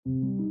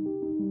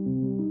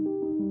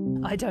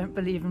I don't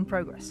believe in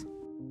progress.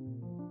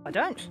 I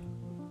don't.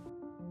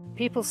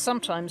 People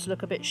sometimes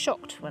look a bit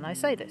shocked when I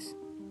say this.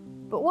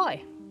 But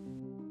why?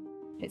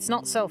 It's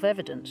not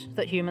self-evident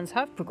that humans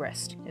have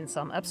progressed in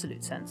some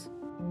absolute sense.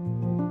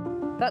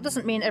 That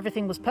doesn't mean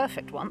everything was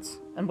perfect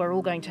once, and we're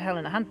all going to hell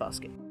in a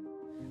handbasket.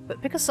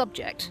 But pick a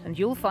subject and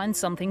you'll find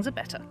some things are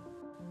better,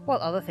 while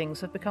other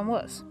things have become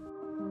worse.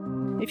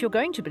 If you're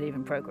going to believe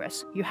in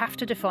progress, you have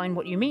to define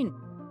what you mean.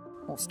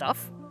 More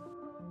stuff,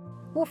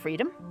 more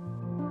freedom,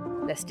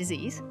 less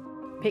disease.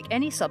 Pick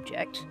any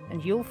subject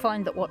and you'll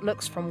find that what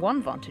looks from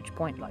one vantage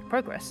point like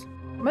progress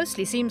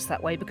mostly seems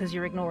that way because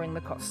you're ignoring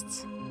the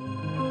costs.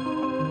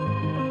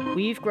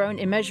 We've grown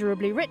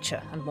immeasurably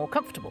richer and more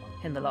comfortable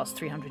in the last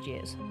 300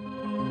 years.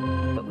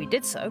 But we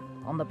did so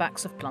on the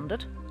backs of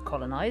plundered,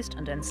 colonised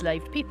and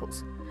enslaved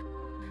peoples,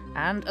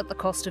 and at the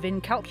cost of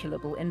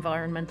incalculable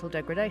environmental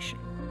degradation.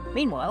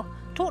 Meanwhile,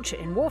 torture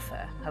in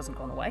warfare hasn't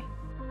gone away.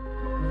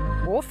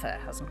 Warfare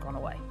hasn't gone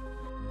away.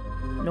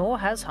 Nor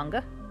has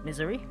hunger,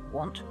 misery,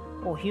 want,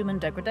 or human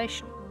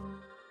degradation.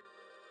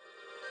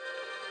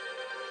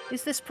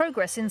 Is this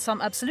progress in some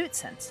absolute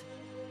sense?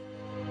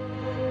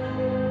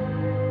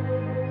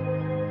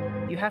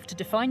 You have to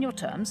define your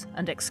terms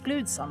and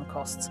exclude some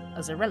costs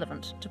as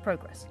irrelevant to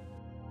progress.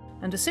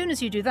 And as soon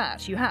as you do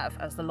that, you have,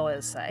 as the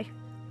lawyers say,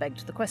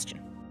 begged the question.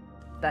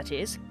 That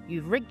is,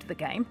 you've rigged the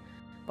game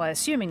by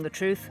assuming the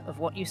truth of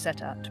what you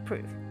set out to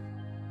prove.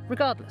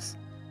 Regardless,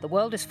 the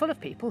world is full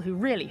of people who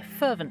really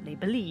fervently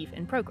believe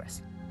in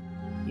progress.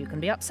 You can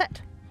be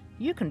upset,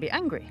 you can be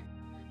angry,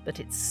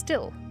 but it's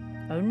still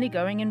only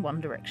going in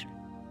one direction.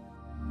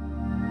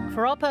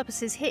 For our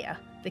purposes here,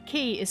 the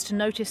key is to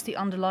notice the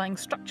underlying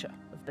structure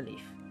of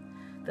belief,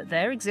 that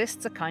there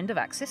exists a kind of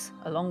axis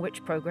along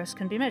which progress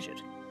can be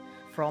measured,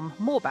 from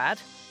more bad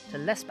to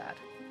less bad.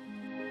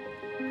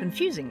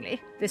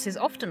 Confusingly, this is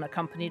often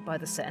accompanied by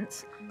the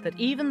sense that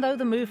even though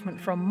the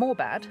movement from more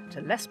bad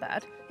to less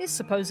bad is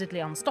supposedly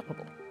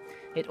unstoppable,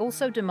 it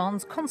also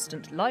demands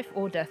constant life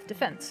or death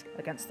defense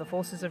against the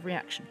forces of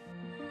reaction.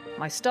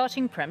 My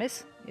starting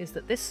premise is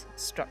that this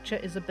structure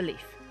is a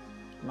belief,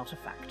 not a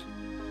fact.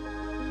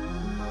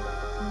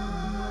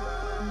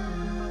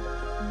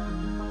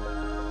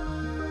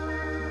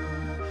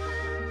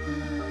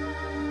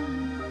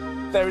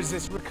 There is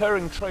this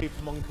recurring trope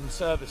among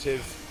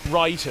conservative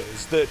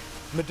writers that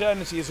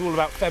modernity is all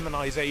about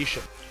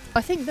feminisation.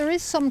 I think there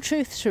is some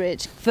truth to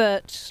it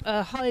that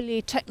a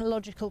highly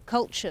technological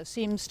culture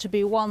seems to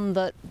be one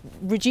that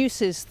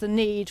reduces the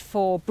need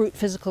for brute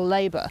physical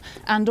labour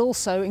and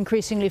also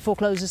increasingly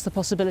forecloses the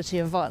possibility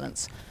of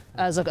violence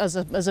as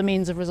a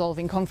means of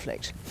resolving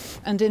conflict.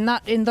 And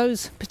in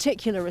those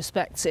particular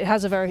respects, it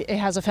has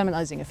a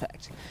feminising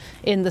effect,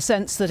 in the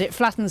sense that it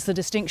flattens the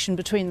distinction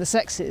between the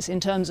sexes in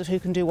terms of who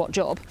can do what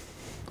job.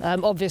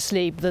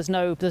 Obviously, there's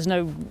no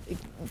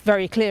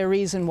very clear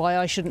reason why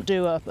I shouldn't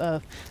do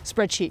a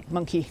spreadsheet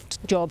monkey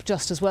job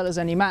just as well as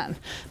any man.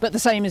 But the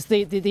same is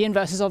the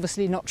inverse is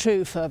obviously not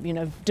true for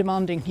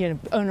demanding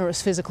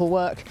onerous physical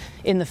work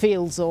in the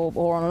fields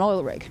or on an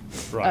oil rig.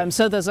 Right.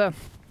 So there's a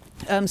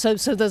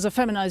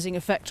feminising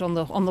effect on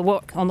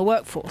the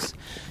workforce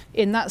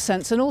in that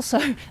sense. And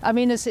also, I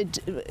mean,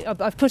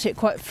 I've put it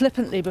quite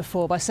flippantly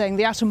before by saying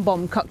the atom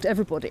bomb cucked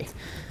everybody.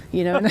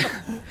 In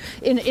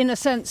a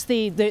sense,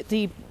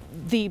 the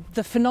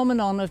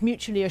phenomenon of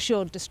mutually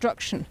assured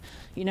destruction,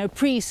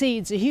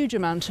 precedes a huge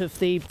amount of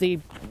the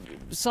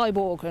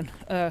cyborg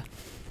and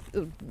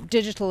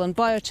digital and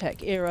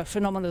biotech era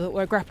phenomena that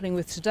we're grappling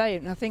with today.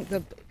 And I think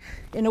that,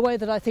 in a way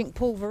that I think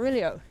Paul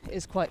Virilio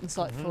is quite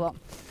insightful on,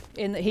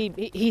 in that he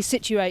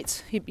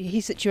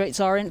situates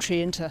our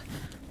entry into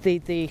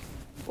the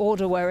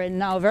order we're in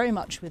now very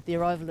much with the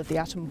arrival of the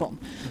atom bomb,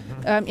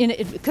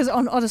 because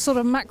on a sort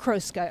of macro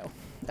scale.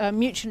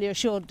 Mutually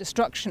assured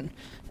destruction.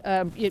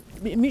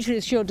 Mutually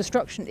assured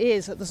destruction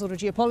is at the sort of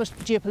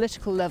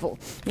geopolitical level,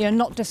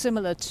 not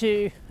dissimilar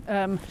to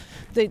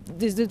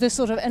this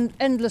sort of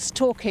endless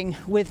talking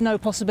with no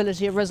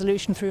possibility of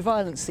resolution through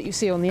violence that you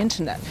see on the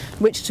internet,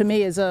 which to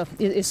me is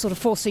sort of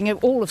forcing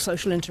all of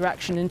social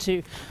interaction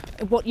into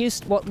what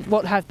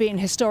have been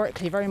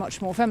historically very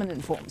much more feminine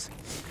forms.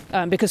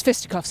 Because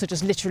fisticuffs are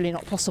just literally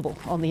not possible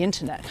on the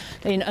internet.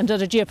 And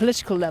at a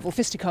geopolitical level,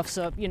 fisticuffs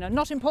are,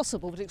 not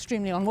impossible, but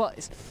extremely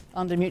unwise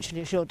under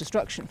mutually assured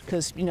destruction,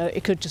 because,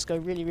 it could just go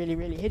really, really,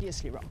 really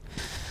hideously wrong.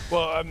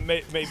 Well,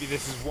 maybe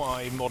this is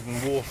why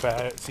modern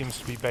warfare seems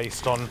to be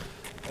based on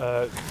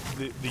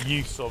the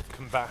use of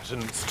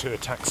combatants to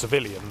attack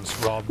civilians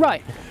rather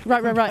right.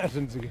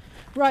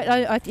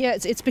 Right. Yeah,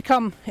 it's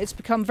become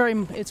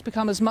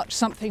as much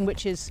something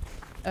which is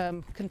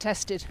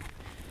contested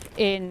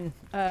in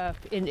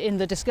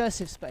the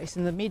discursive space,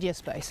 in the media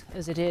space,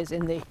 as it is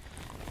in the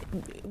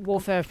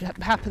warfare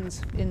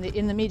happens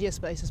in the media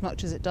space as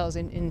much as it does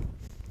in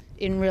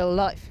real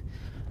life.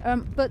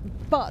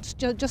 But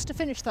just to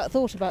finish that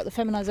thought about the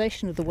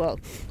feminisation of the world,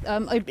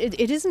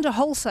 it isn't a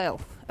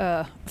wholesale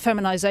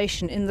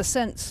feminisation in the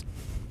sense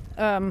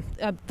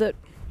that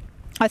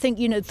I think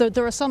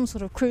there are some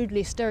sort of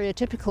crudely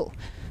stereotypical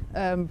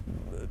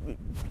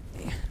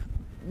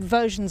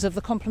versions of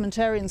the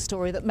complementarian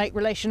story that make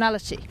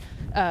relationality,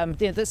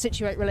 that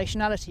situate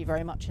relationality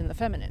very much in the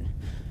feminine.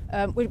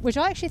 Which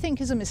I actually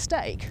think is a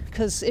mistake,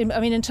 because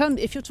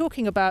if you're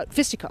talking about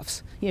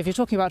fisticuffs, if you're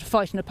talking about a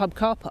fight in a pub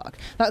car park,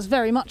 that's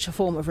very much a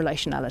form of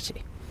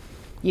relationality.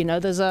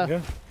 There's a,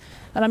 yeah.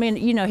 And I mean,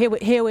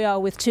 here we are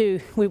with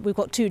we've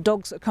got two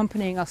dogs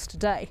accompanying us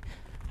today,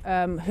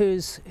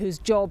 whose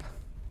job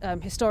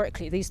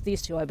historically,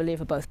 these two I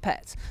believe are both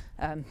pets.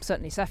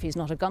 Certainly Safi's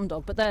not a gun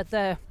dog, but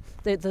the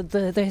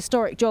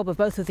historic job of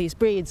both of these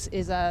breeds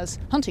is as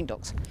hunting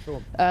dogs.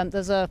 Sure.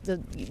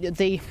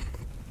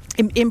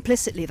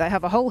 Implicitly they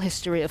have a whole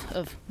history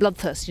of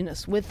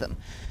bloodthirstiness with them,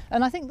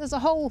 and I think there's a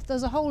whole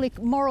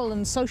moral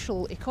and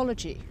social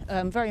ecology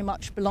very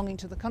much belonging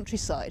to the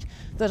countryside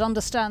that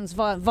understands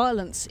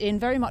violence in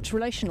very much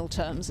relational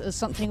terms as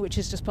something which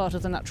is just part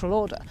of the natural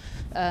order,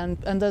 and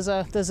there's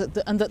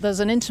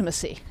an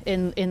intimacy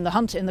in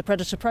the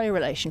predator-prey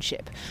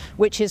relationship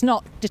which is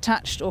not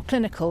detached or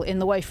clinical in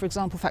the way, for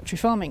example, factory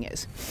farming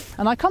is.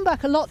 And I come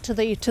back a lot to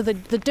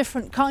the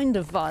different kind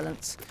of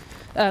violence.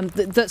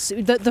 That's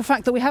the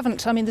fact that we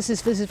haven't. I mean, this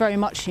is very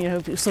much,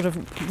 sort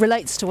of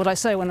relates to what I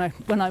say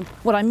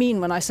what I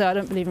mean when I say I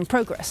don't believe in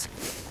progress.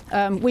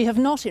 We have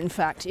not, in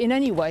fact, in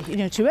any way,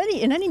 in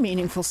any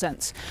meaningful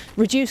sense,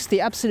 reduced the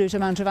absolute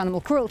amount of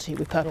animal cruelty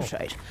we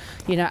perpetrate.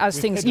 We've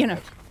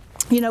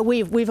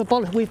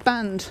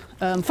banned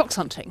fox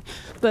hunting,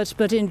 but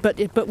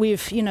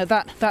we've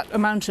that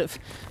amount of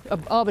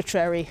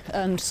arbitrary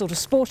and sort of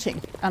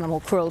sporting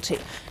animal cruelty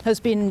has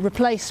been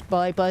replaced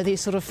by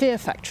these sort of fear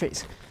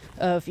factories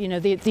of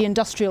the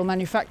industrial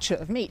manufacture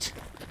of meat,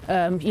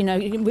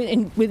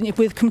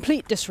 with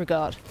complete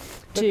disregard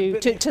to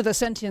the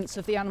sentience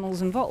of the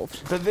animals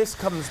involved. But this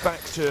comes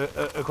back to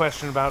a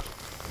question about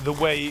the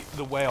way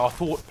our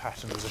thought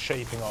patterns are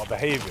shaping our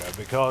behaviour,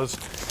 because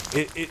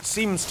it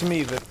seems to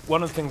me that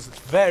one of the things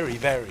that's very,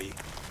 very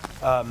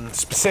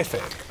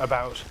specific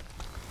about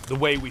the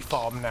way we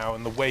farm now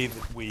and the way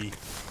that we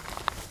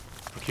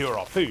procure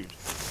our food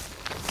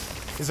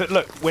is that,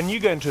 look, when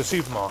you go into a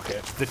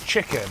supermarket, the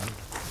chicken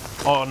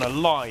on a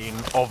line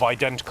of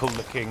identical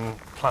looking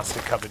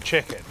plastic covered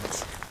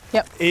chickens,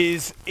 yep,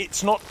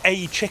 it's not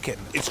a chicken,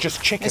 it's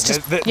just chicken.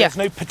 There's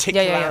no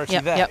particularity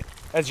there. Yep.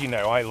 As you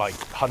know, I like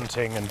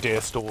hunting and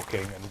deer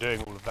stalking and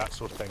doing all of that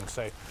sort of thing,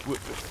 so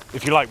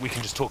if you like we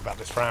can just talk about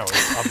this for hours.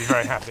 I'll be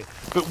very happy.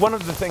 But one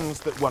of the things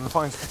that one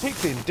finds,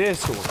 particularly in deer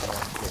stalking,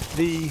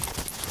 the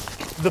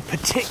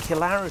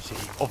particularity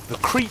of the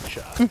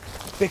creature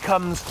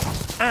becomes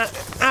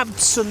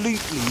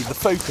absolutely the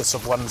focus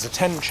of one's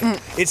attention.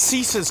 It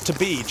ceases to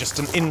be just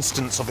an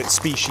instance of its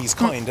species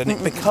kind, and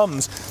it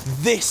becomes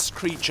this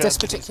creature, this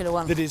particular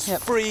one, that is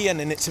free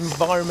and in its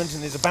environment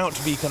and is about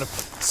to be kind of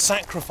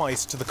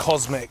sacrificed to the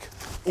cosmic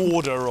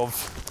order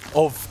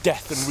of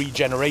death and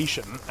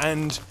regeneration,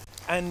 and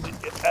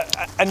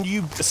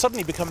you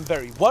suddenly become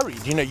very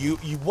worried.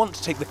 You want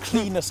to take the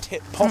cleanest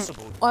hit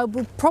possible. I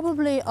would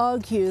probably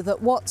argue that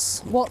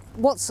what's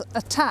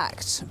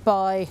attacked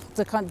by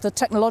the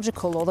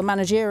technological or the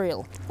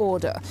managerial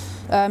order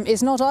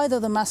is not either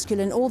the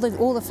masculine or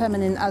the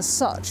feminine as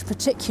such,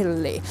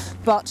 particularly,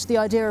 but the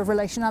idea of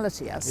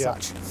relationality as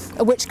such,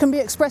 which can be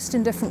expressed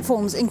in different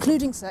forms,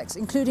 including sex,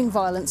 including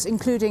violence,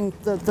 including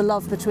the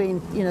love between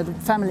the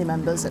family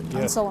members,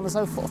 and so on and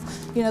so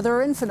forth. There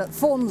are infinite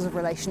forms of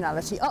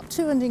relationality, up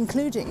to and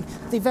including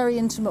the very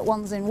intimate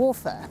ones in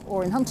warfare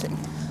or in hunting,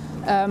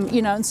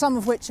 and some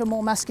of which are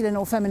more masculine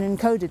or feminine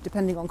coded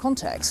depending on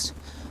context,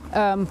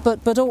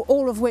 but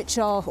all of which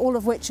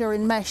are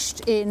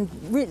enmeshed in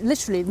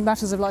literally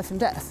matters of life and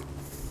death.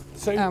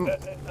 So,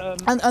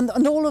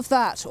 and all of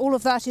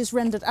that is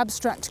rendered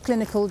abstract,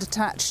 clinical,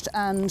 detached,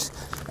 and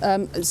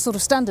sort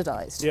of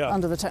standardised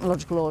under the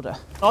technological order.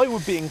 I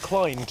would be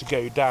inclined to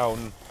go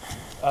down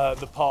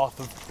the path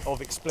of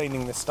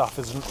explaining this stuff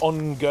as an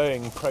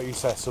ongoing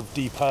process of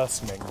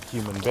depersoning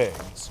human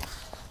beings,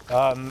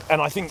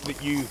 and I think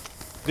that you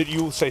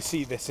also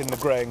see this in the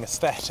growing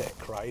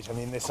aesthetic, right? I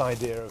mean, this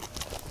idea of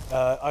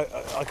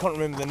I can't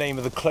remember the name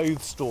of the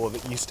clothes store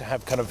that used to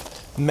have kind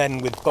of men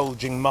with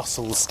bulging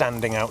muscles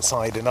standing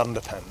outside in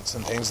underpants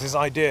and things. This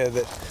idea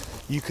that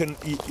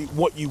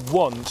what you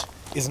want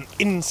is an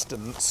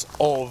instance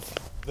of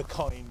the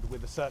kind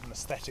with a certain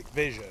aesthetic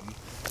vision.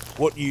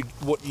 What you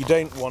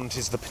don't want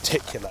is the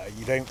particular.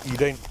 You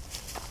don't.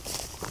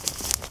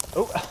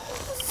 Oh,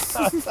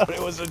 I thought it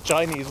was a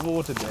Chinese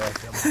water beer.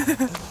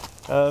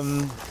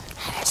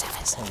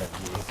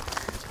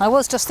 I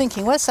was just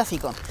thinking, where's Safi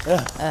gone?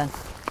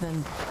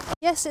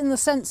 Yes, in the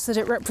sense that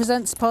it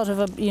represents part of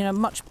a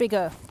much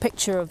bigger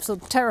picture of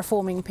sort of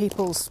terraforming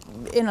people's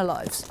inner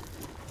lives,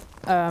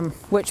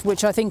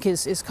 which I think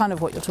is kind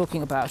of what you're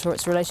talking about, or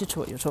it's related to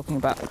what you're talking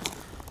about.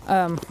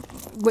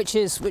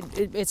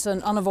 It's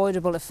an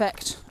unavoidable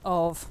effect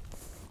of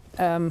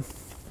the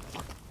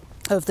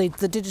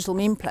digital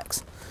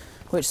memeplex,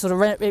 which sort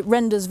of it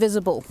renders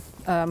visible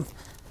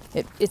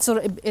it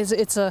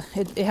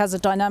has a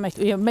dynamic,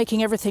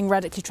 making everything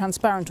radically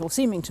transparent, or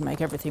seeming to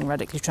make everything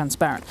radically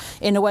transparent,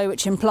 in a way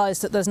which implies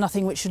that there's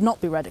nothing which should not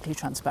be radically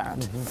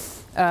transparent.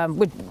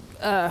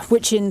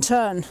 Which in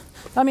turn,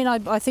 I mean,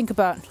 I think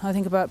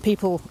about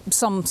people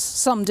some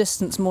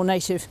distance more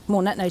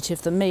net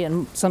native than me,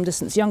 and some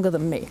distance younger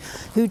than me,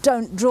 who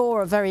don't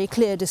draw a very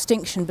clear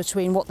distinction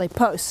between what they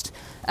post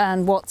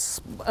and what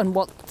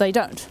they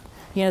don't.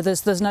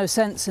 There's no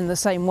sense in the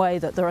same way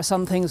that there are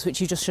some things which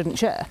you just shouldn't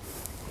share.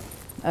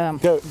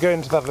 Go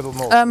into that a little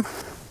more.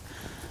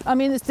 I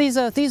mean, these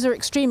are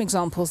extreme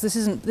examples. This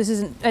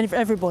isn't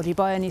everybody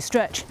by any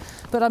stretch,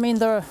 but I mean,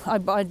 there are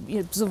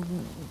sort of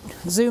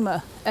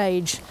Zoomer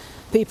age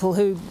people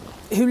who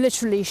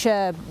literally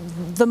share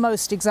the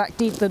most exact,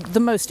 the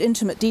most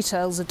intimate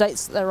details of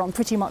dates that they're on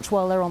pretty much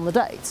while they're on the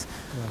dates,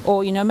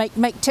 or make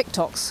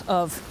TikToks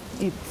of.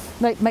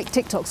 Make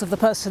TikToks of the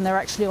person they're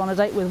actually on a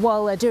date with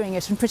while they're doing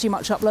it, and pretty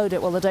much upload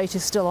it while the date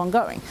is still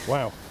ongoing.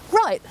 Wow.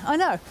 Right, I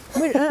know,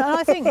 and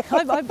I think,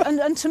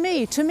 and to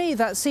me,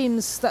 that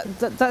seems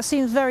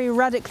very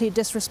radically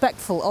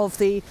disrespectful of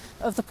the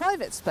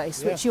private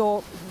space, which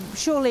you're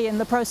surely in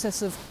the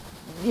process of,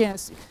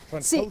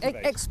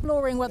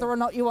 exploring whether or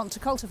not you want to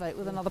cultivate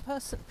with another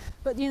person.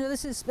 But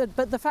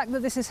but the fact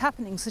that this is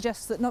happening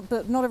suggests that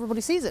not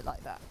everybody sees it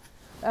like that.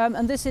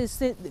 And this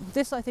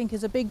I think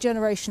is a big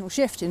generational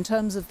shift in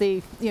terms of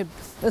the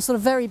sort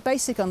of very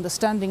basic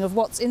understanding of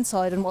what's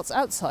inside and what's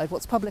outside,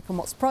 what's public and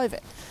what's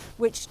private,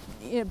 which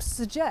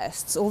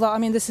suggests, although I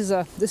mean this is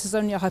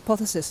only a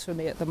hypothesis for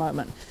me at the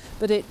moment,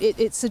 but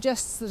it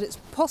suggests that it's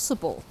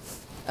possible.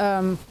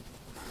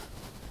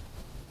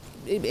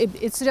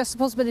 It suggests the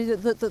possibility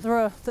that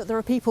there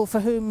are people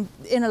for whom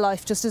inner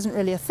life just isn't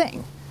really a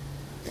thing.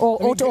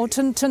 Or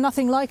to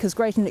nothing like as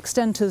great an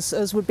extent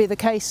as would be the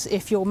case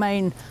if your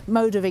main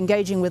mode of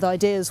engaging with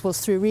ideas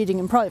was through reading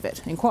in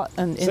private, in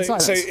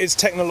silence. So it's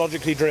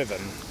technologically driven,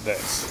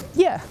 this?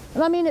 Yeah,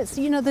 and I mean it's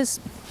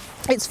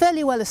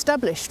fairly well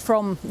established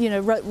from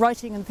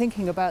writing and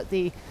thinking about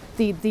the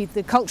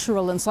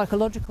cultural and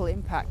psychological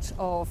impact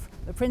of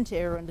the print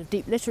era and of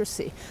deep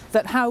literacy,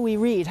 that how we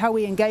read, how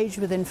we engage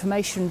with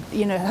information,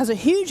 has a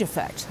huge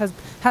effect, has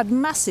had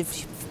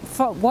massive,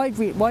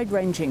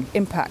 wide-ranging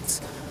impacts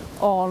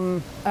on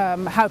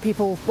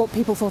what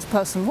people thought a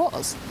person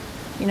was.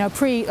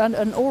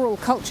 An oral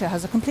culture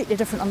has a completely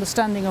different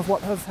understanding of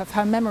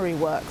how memory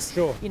works.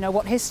 Sure.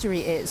 What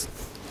history is,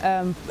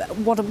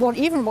 what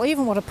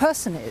a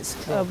person is,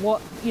 sure.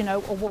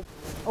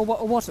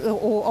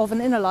 Or of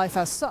an inner life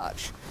as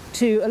such,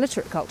 to a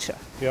literate culture.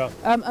 Yeah.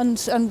 And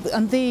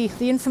the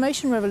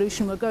information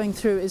revolution we're going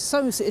through is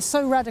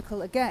so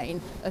radical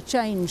again, a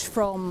change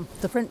from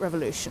the print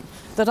revolution,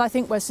 that I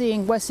think we're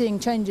seeing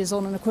changes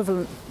on an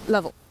equivalent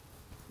level.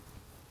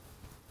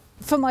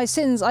 For my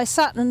sins, I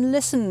sat and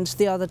listened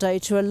the other day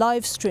to a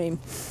live stream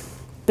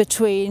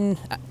between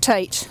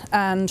Tate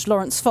and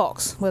Lawrence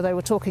Fox, where they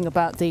were talking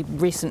about the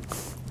recent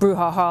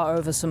brouhaha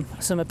over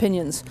some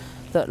opinions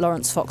that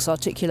Lawrence Fox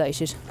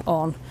articulated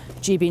on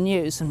GB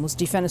News and was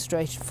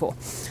defenestrated for.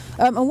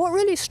 And what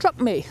really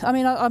struck me, I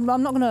mean, I'm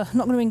not going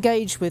to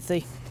engage with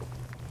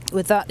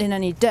that in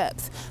any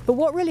depth, but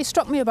what really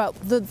struck me about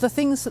the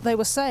things that they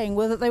were saying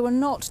were that they were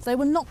not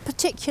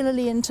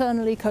particularly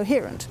internally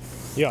coherent.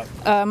 Yeah.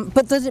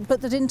 But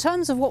that in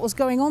terms of what was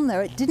going on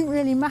there, it didn't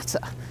really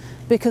matter,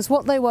 because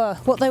what they were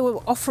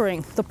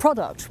offering, the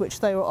product which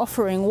they were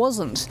offering,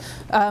 wasn't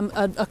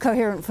a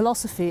coherent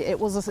philosophy. It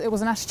was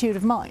an attitude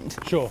of mind.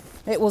 Sure.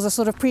 It was a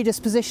sort of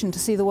predisposition to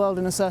see the world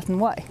in a certain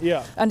way.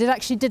 Yeah. And it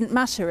actually didn't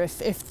matter if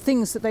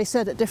things that they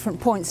said at different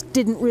points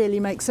didn't really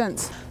make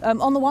sense.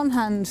 On the one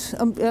hand,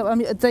 I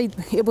mean,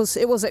 it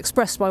was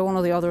expressed by one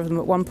or the other of them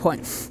at one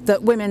point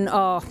that women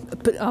are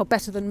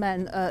better than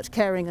men at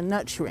caring and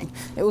nurturing.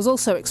 It was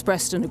also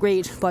expressed and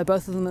agreed by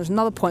both of them at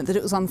another point that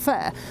it was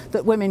unfair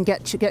that women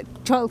get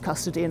child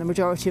custody in a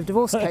majority of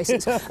divorce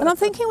cases. And I'm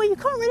thinking, well, you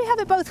can't really have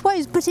it both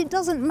ways, but it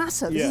doesn't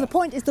matter. This is the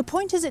point. The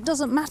point is, it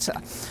doesn't matter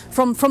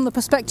from the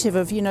perspective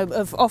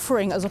of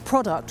offering as a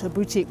product a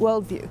boutique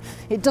worldview.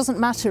 It doesn't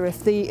matter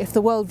if the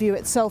worldview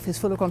itself is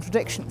full of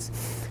contradictions,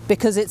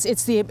 because it's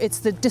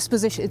the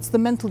disposition, it's the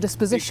mental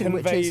disposition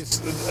which is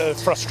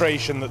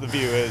frustration that the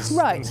viewers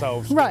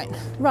themselves feel.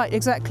 Right,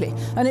 exactly.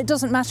 And it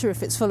doesn't matter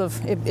if it's full of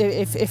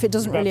if it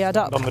doesn't really add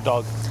up. On the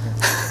dog.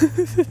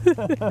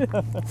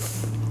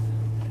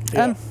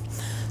 Yeah.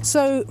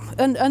 So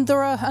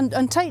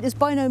and Tate is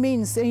by no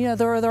means,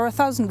 there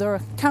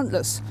are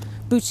countless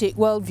boutique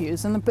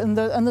worldviews,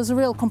 and there's a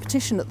real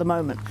competition at the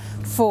moment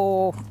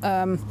for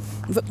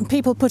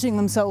people putting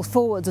themselves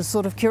forward as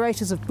sort of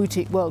curators of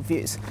boutique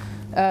worldviews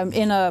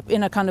in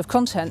a kind of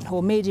content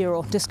or media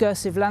or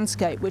discursive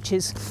landscape which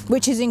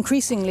is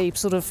increasingly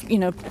sort of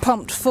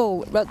pumped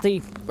full at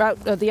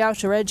the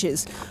outer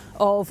edges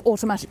of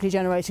automatically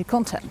generated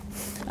content.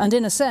 And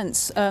in a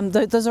sense,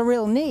 there's a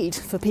real need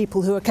for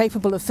people who are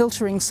capable of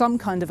filtering some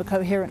kind of a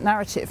coherent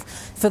narrative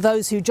for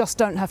those who just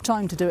don't have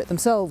time to do it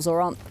themselves or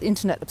aren't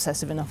internet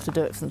obsessive enough to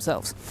do it for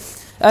themselves.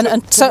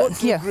 To what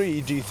degree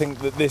do you think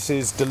that this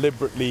is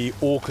deliberately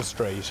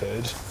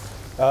orchestrated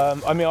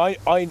I mean,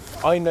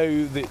 I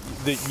know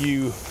that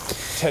you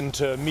tend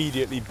to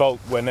immediately balk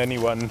when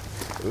anyone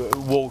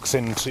walks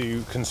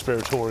into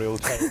conspiratorial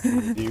territory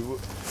with you,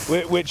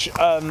 which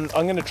I'm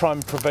going to try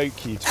and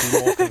provoke you to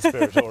be more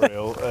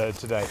conspiratorial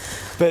today.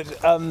 But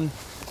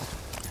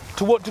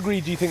to what degree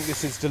do you think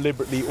this is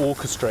deliberately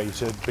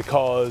orchestrated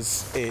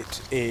because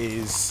it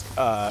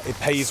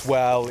pays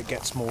well, it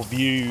gets more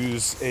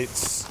views,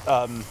 it's,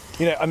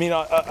 you know, I mean,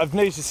 I've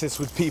noticed this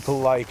with people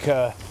like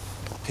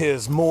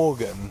Piers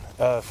Morgan,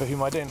 for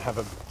whom I don't have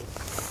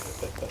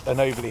an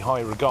overly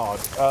high regard.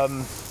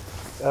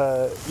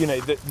 You know,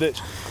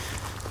 that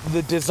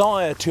the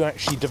desire to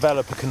actually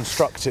develop a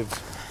constructive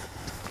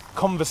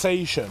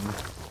conversation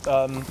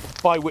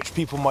by which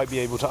people might be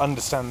able to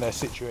understand their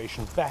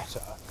situation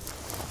better,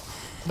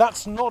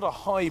 that's not a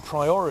high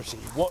priority.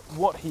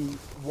 What he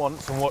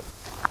wants and what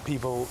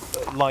people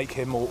like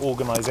him or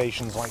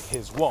organisations like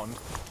his want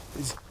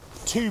is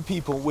two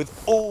people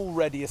with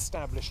already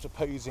established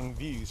opposing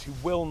views who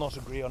will not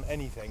agree on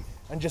anything,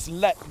 and just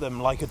let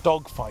them, like a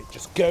dogfight,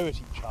 just go at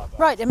each other.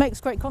 Right, it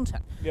makes great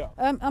contact. Yeah.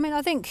 I mean,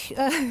 I think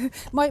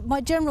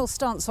my general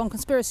stance on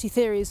conspiracy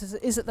theories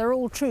is that they're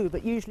all true,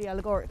 but usually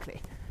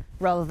allegorically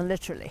rather than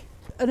literally.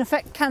 An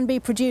effect can be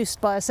produced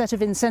by a set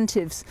of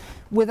incentives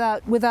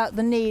without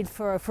the need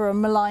for a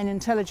malign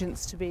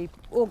intelligence to be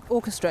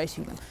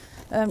orchestrating them.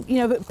 You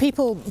know, but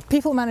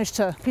people manage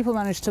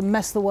to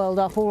mess the world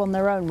up all on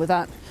their own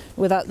without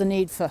the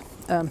need for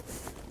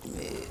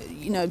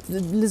you know, the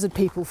lizard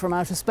people from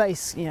outer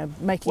space, you know,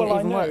 making it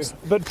even worse.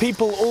 But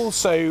people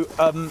also,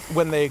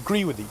 when they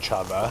agree with each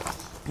other,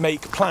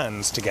 make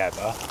plans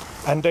together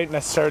and don't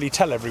necessarily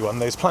tell everyone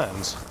those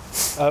plans,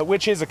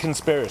 which is a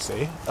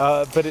conspiracy,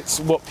 but it's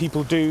what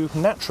people do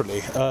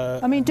naturally.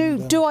 I mean,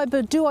 do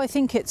I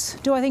think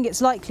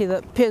it's likely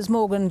that Piers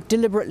Morgan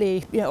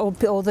deliberately, you know,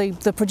 or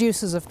the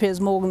producers of Piers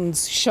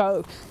Morgan's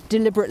show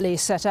deliberately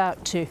set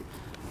out to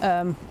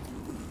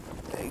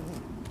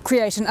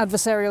create an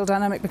adversarial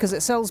dynamic because it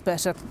sells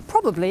better?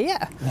 Probably,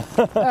 yeah.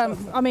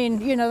 I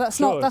mean, you know, that's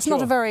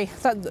not a very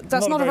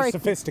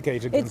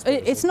sophisticated.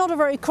 It's not a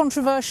very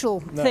controversial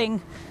thing.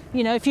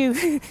 You know, if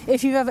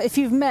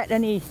you've met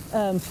any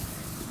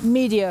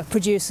media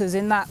producers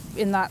in that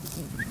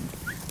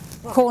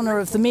corner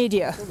of the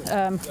media,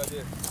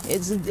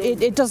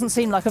 it doesn't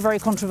seem like a very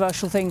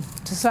controversial thing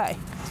to say.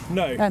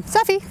 No.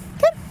 Safi,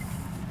 come.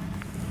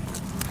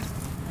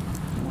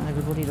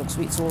 Everybody looks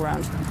sweets all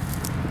around.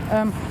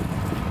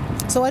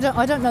 So I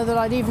don't know that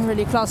I'd even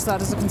really class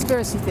that as a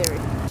conspiracy theory.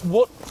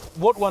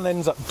 What one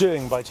ends up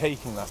doing by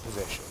taking that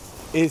position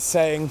is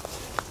saying,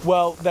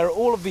 well, there are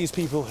all of these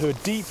people who are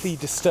deeply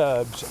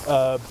disturbed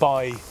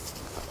by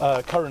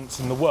currents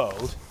in the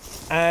world,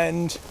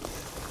 and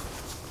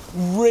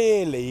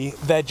really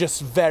they're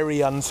just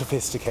very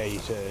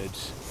unsophisticated.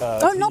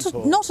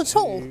 Not at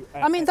all.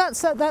 I mean,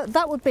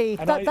 that would be.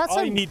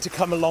 I need to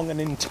come along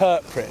and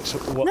interpret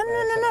what.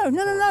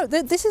 No.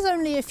 This is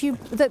only if you.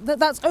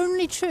 That's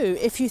only true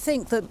if you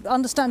think that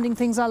understanding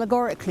things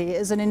allegorically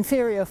is an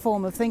inferior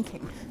form of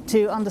thinking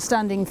to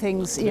understanding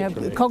things, you know,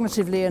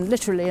 cognitively and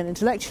literally and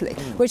intellectually.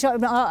 Which I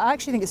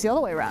actually think it's the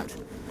other way around.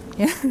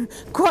 Yeah,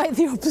 quite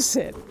the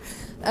opposite.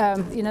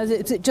 You know,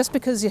 just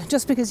because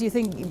you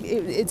think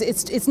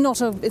it's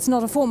not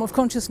a form of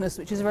consciousness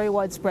which is very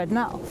widespread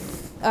now,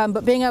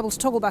 but being able to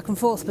toggle back and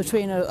forth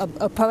between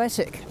a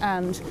poetic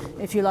and,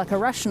 if you like, a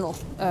rational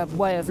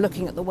way of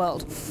looking at the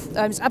world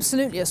is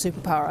absolutely a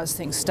superpower as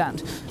things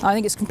stand. I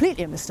think it's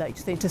completely a mistake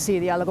to see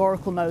the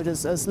allegorical mode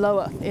as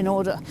lower in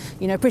order.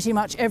 You know, pretty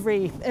much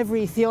every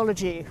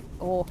theology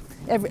or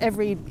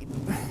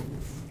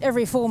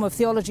every form of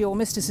theology or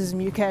mysticism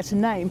you care to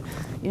name,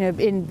 you know,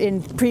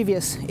 in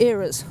previous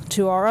eras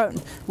to our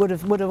own, would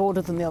have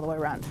ordered them the other way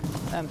around.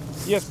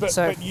 Yes,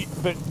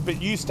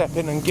 but you step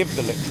in and give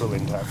the literal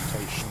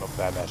interpretation of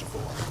their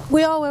metaphor.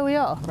 We are where we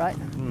are, right?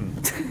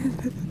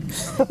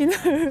 You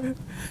know,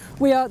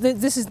 we are.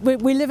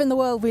 We live in the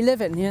world we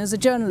live in. You know, as a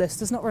journalist,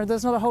 there's not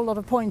a whole lot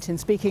of point in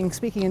speaking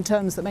in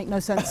terms that make no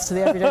sense to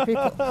the everyday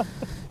people.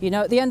 You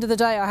know, at the end of the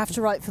day, I have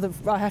to write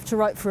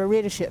for a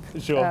readership.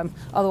 Sure.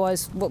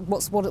 Otherwise,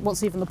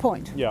 what's even the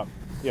point? Yeah.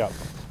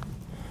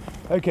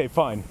 Okay,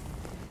 fine.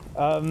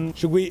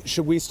 Should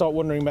we start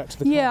wandering back to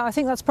the car? Yeah, I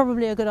think that's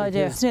probably a good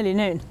idea. It's nearly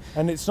noon.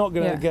 And it's not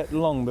going to get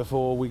long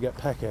before we get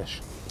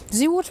peckish. Is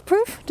he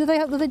waterproof? No,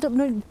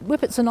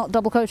 whippets are not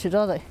double coated,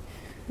 are they?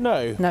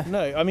 No.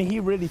 I mean, he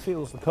really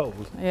feels the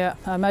cold. Yeah,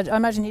 I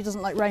imagine he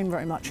doesn't like rain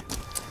very much.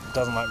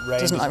 Doesn't like rain.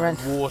 Doesn't like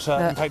water.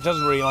 Yeah. In fact,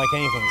 doesn't really like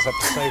anything except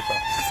the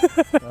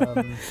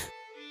sofa.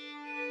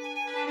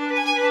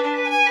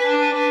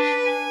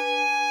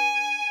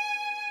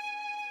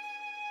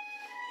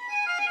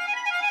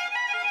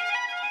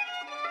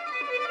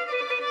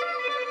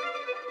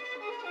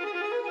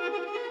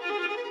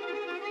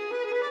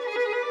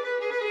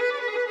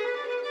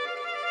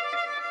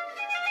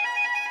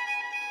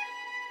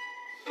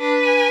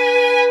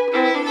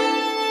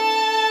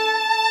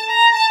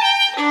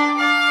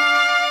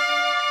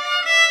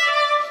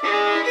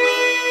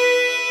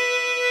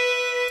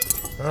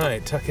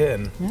 Right, tuck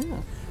in.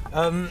 Yeah.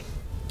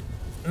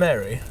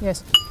 Mary,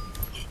 Yes.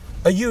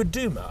 are you a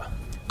doomer?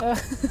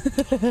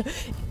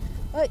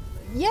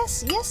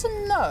 Yes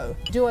and no.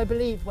 Do I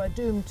believe we're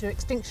doomed to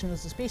extinction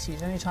as a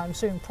species anytime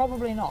soon?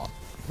 Probably not.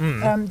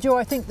 Do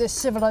I think this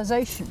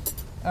civilization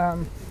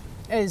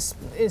is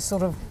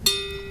sort of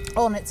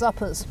on its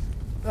uppers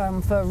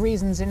for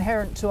reasons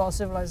inherent to our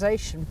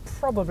civilization?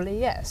 Probably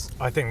yes.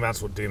 I think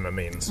that's what doomer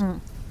means.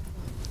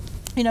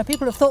 You know,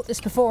 people have thought this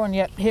before, and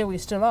yet here we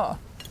still are.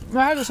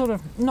 I had a sort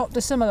of not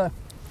dissimilar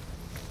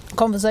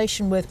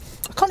conversation with,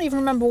 I can't even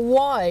remember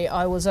why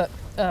I was at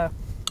a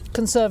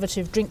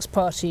conservative drinks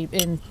party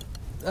in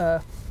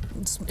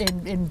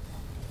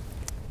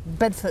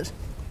Bedford,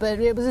 but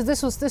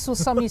this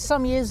was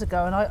some years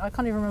ago, and I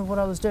can't even remember what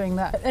I was doing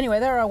there. Anyway,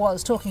 there I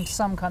was talking to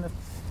some kind of,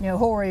 you know,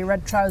 hoary,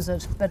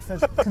 red-trousered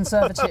Bedford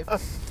conservative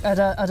at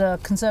a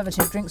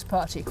conservative drinks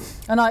party,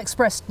 and I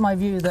expressed my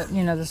view that,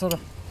 you know, the sort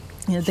of,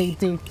 you know,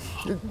 the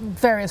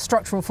various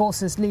structural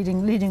forces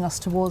leading us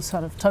towards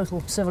sort of total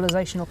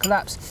civilizational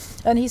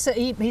collapse. And he said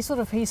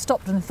he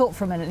stopped and thought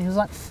for a minute. And he was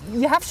like,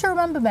 "You have to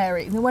remember,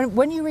 Mary,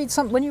 when you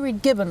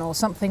read Gibbon or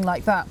something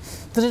like that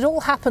it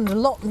all happened a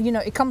lot. You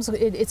know,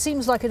 it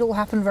seems like it all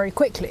happened very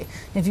quickly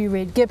if you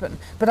read Gibbon,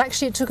 but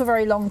actually it took a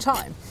very long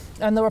time.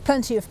 And there were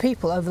plenty of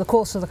people over the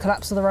course of the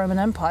collapse of the Roman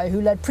Empire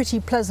who led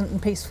pretty pleasant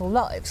and peaceful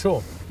lives."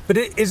 Sure, but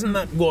isn't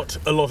that what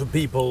a lot of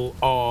people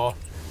are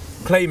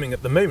claiming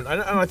at the moment,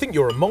 and I think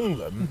you're among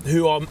them,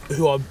 who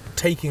are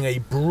taking a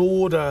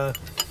broader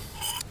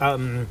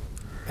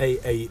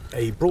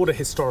a broader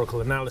historical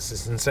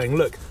analysis and saying,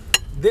 look,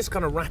 this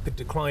kind of rapid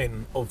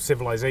decline of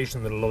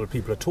civilization that a lot of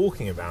people are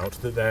talking about,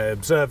 that they're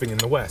observing in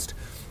the West,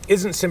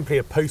 isn't simply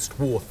a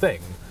post-war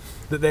thing.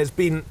 That there's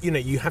been, you know,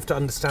 you have to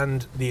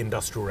understand the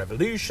Industrial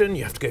Revolution,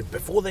 you have to go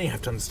before then, you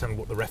have to understand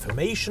what the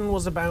Reformation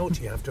was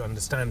about, you have to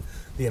understand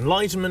the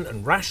Enlightenment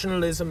and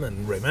rationalism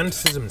and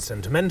romanticism and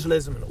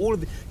sentimentalism and all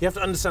of you have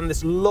to understand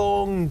this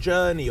long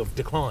journey of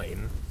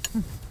decline,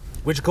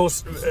 which of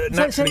course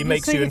naturally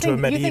makes you into a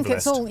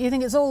medievalist. You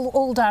think it's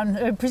all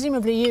down,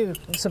 presumably you,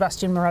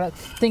 Sebastian Morello,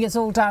 think it's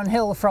all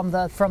downhill from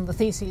the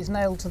theses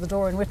nailed to the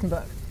door in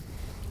Wittenberg?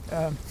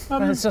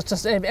 It's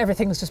just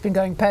everything's just been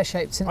going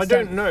pear-shaped since then.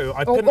 I don't know.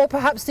 Or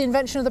perhaps the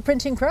invention of the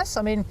printing press.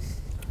 I mean,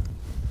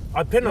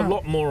 I pin a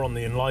lot more on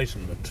the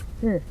Enlightenment.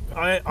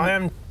 I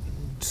am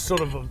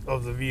sort of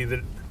the view that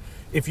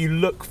if you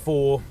look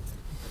for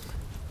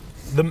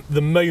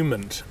the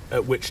moment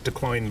at which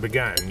decline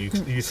began,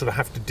 you sort of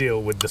have to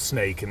deal with the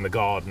snake in the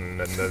garden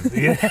and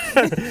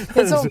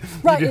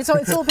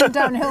it's all been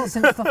downhill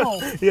since the fall.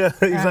 Yeah,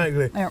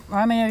 exactly.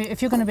 I mean,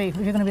 if you're going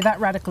to be that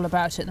radical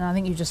about it, then I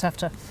think you just have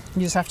to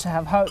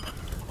have hope.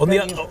 On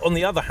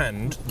the other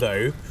hand,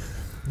 though,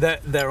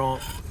 there are,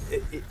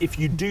 if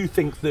you do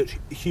think that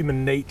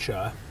human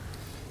nature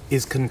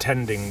is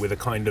contending with a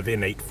kind of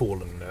innate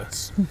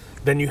fallenness,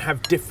 then you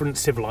have different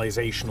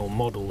civilizational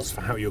models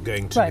for how you're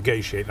going to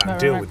negotiate that and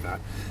deal with that.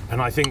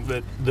 And I think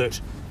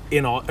that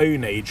in our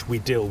own age we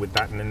deal with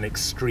that in an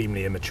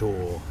extremely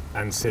immature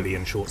and silly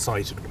and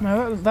short-sighted way.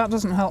 No, that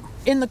doesn't help.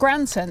 In the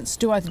grand sense,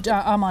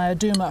 am I a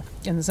doomer?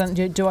 In the sense,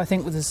 do I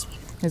think with this,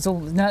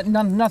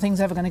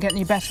 nothing's ever going to get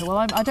any better? Well,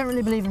 I don't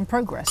really believe in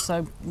progress,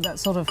 so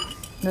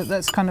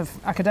that's kind of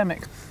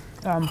academic.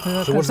 So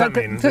what does that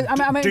mean?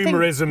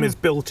 Doomerism is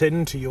built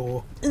into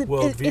your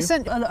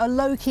worldview? A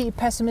low-key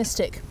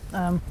pessimistic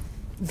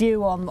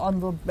view on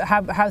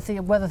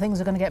whether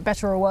things are going to get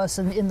better or worse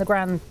in the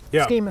grand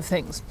scheme of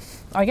things,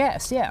 I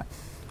guess, yeah.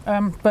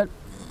 But,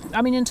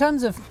 I mean, in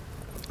terms of,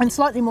 in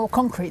slightly more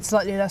concrete,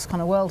 slightly less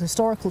kind of world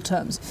historical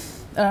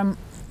terms,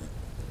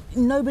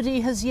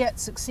 nobody has yet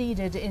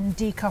succeeded in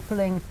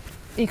decoupling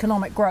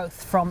economic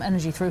growth from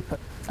energy throughput,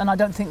 and I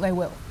don't think they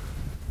will.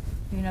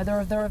 You know, there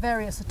are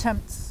various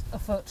attempts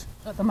afoot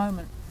at the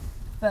moment,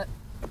 but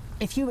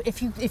if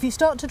you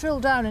start to drill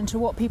down into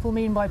what people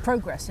mean by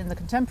progress in the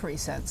contemporary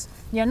sense,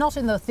 not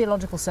in the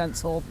theological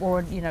sense or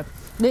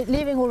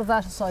leaving all of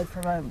that aside for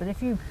a moment, but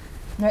if you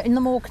in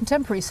the more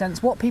contemporary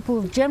sense, what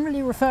people are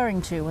generally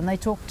referring to when they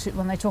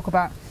talk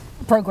about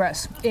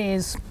progress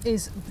is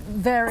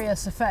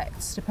various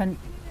effects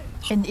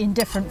in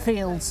different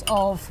fields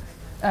of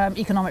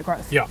economic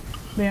growth. Yeah.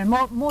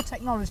 More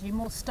technology,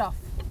 more stuff.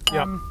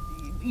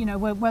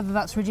 Whether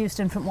that's reduced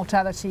infant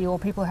mortality or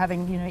people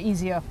having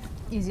easier,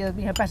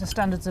 better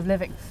standards of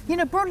living.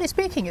 Broadly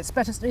speaking, it's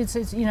better. It's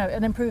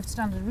an improved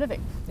standard of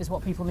living is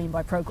what people mean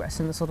by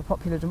progress in the sort of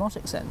popular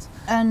demotic sense.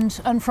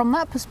 And from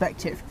that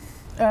perspective,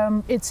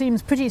 it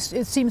seems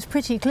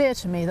pretty clear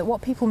to me that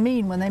what people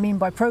mean when they mean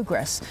by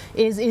progress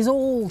is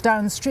all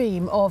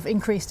downstream of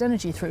increased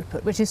energy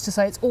throughput, which is to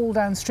say it's all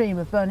downstream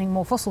of burning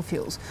more fossil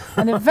fuels.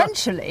 And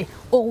eventually,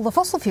 all the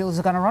fossil fuels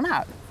are going to run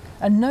out.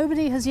 And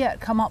nobody has yet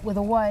come up with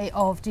a way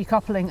of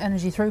decoupling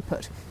energy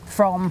throughput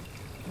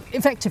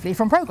effectively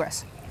from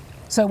progress.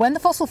 So when the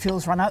fossil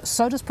fuels run out,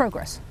 so does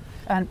progress.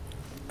 And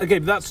okay,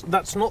 but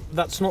that's not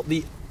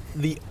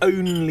the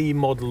only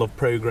model of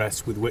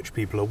progress with which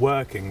people are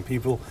working.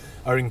 People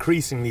are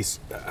increasingly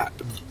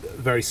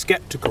very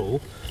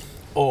sceptical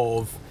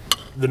of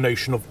the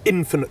notion of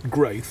infinite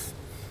growth,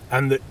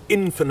 and that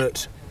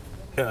infinite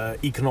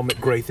economic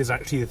growth is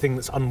actually the thing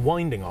that's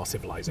unwinding our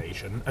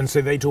civilization, and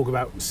so they talk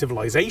about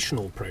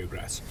civilizational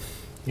progress.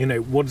 You know,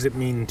 what does it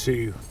mean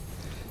to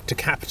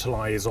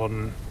capitalise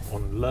on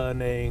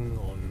learning,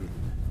 on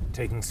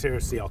taking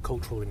seriously our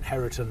cultural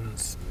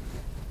inheritance?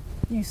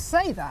 You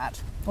say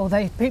that, or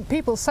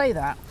people say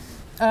that,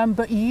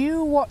 but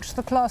you watch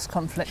the class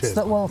conflicts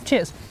that will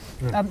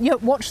you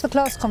watch the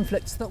class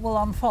conflicts that will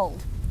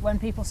unfold when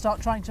people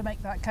start trying to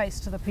make that case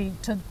to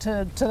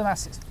the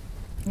masses.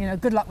 You know,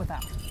 good luck with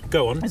that.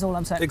 Go on. Is all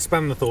I'm saying.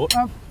 Expand the thought.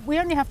 We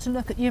only have to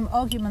look at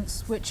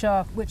arguments which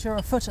are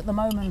afoot at the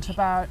moment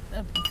about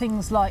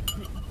things like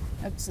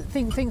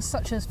things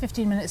such as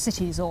 15-minute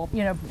cities, or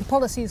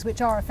policies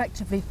which are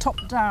effectively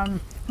top-down.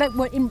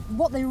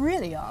 What they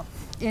really are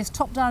is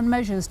top-down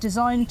measures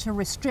designed to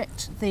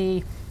restrict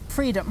the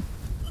freedom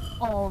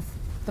of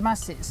the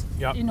masses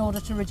in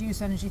order to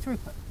reduce energy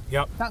throughput.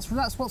 Yep.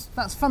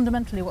 That's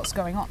fundamentally what's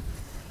going on.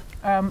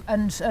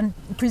 And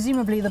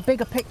presumably the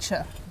bigger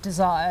picture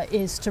desire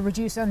is to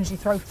reduce energy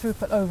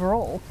throughput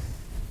overall,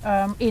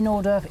 in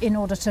order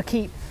to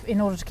keep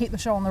the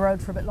show on the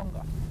road for a bit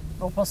longer,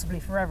 or possibly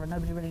forever.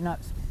 Nobody really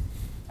knows.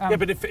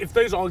 But if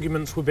those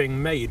arguments were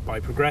being made by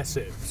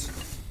progressives,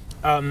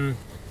 in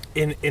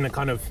a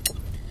kind of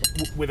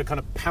with a kind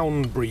of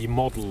Poundbury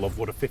model of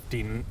what a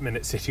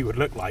 15-minute city would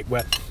look like,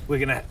 where we're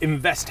going to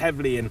invest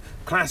heavily in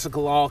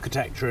classical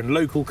architecture and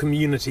local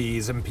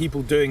communities and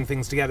people doing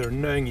things together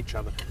and knowing each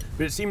other.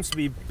 But it seems to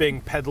be being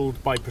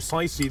peddled by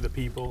precisely the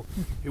people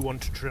who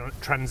want to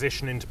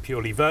transition into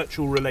purely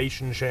virtual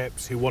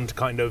relationships, who want to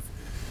kind of,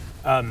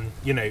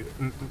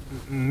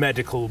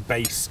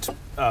 medical-based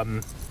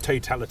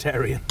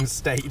totalitarian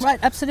state. Right,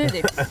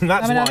 absolutely. And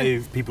that's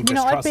why people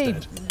distrust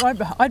it.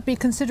 I'd be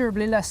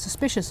considerably less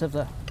suspicious of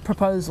the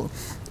proposal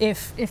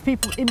if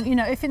people,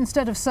 if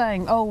instead of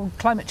saying, oh,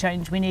 climate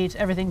change, we need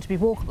everything to be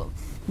walkable,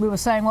 we were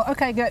saying, well,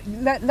 okay,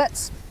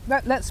 let's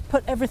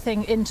put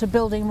everything into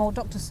building more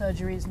doctor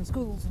surgeries and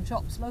schools and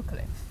shops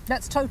locally.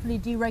 Let's totally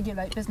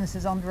deregulate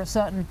businesses under a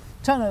certain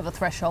turnover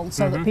threshold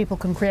so that people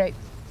can create,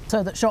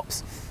 so that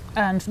shops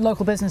and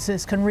local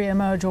businesses can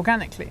re-emerge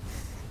organically,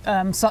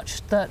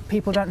 such that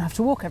people don't have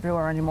to walk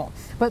everywhere anymore.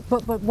 But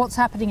what's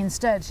happening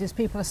instead is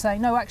people are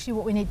saying, no, actually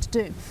what we need to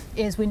do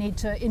is we need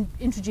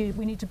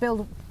to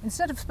build,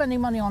 instead of spending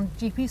money on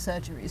GP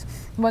surgeries,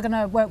 we're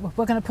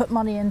going to put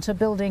money into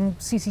building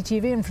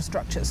CCTV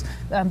infrastructures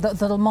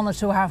that'll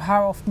monitor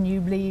how often you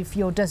leave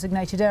your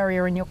designated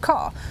area in your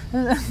car.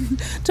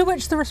 To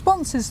which the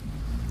response is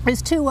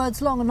 2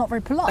 words long and not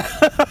very polite.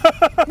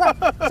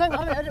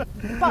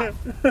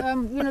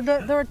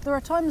 There are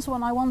times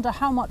when I wonder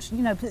how much,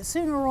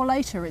 sooner or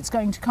later it's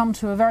going to come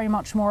to a very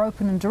much more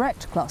open and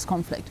direct class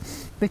conflict,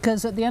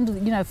 because at the end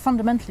of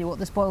fundamentally what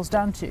this boils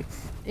down to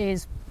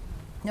is,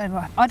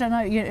 I don't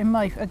know, in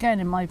my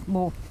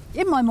more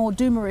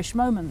doomerish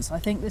moments, I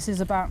think this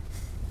is about,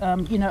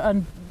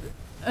 an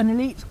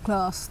elite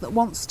class that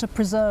wants to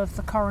preserve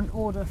the current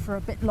order for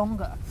a bit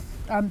longer.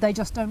 They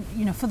just don't,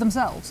 for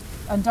themselves,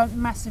 and don't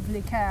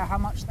massively care how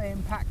much they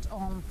impact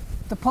on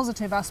the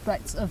positive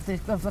aspects of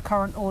the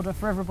current order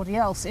for everybody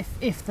else.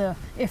 If the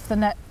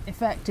net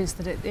effect is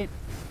that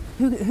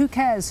who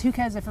cares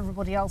if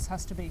everybody else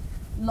has to be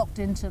locked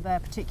into their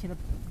particular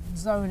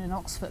zone in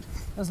Oxford,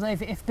 as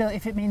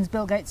if it means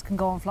Bill Gates can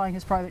go on flying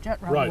his private jet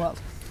around the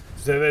world.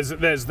 So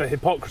there's the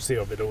hypocrisy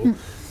of it all.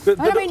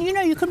 I mean,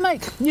 you could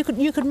make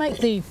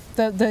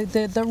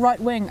the right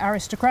wing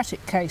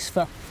aristocratic case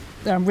for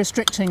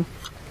restricting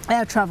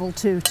air travel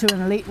to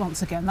an elite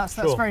once again. That's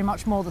very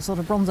much more the sort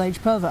of Bronze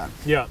Age pervert.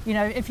 Yeah.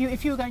 If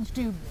you were going to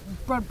do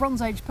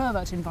Bronze Age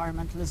pervert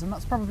environmentalism,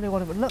 that's probably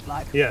what it would look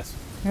like. Yes.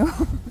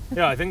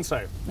 Yeah, I think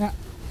so. Yeah.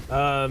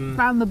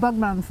 Ban the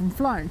bugman from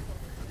flying.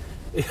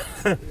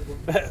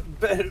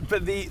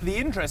 but the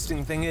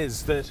interesting thing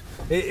is that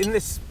in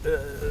this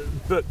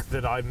book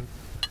that I'm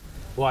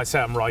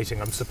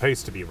writing, I'm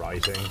supposed to be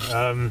writing.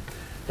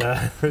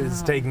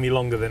 It's taking me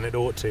longer than it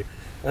ought to.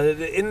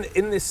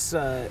 In this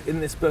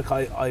book,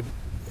 I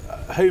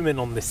home in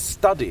on this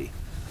study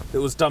that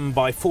was done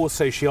by 4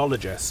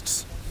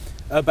 sociologists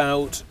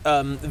about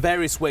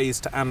various ways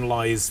to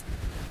analyse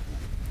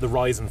the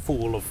rise and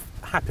fall of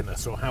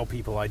happiness, or how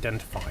people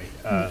identify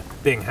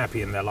being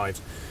happy in their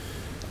lives.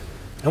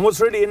 And what's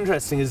really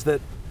interesting is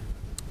that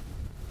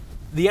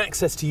the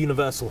access to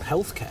universal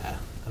healthcare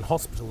and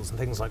hospitals and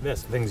things like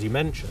this, the things you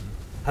mentioned,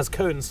 has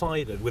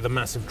coincided with a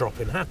massive drop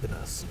in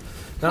happiness.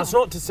 Now, it's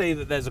not to say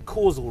that there's a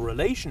causal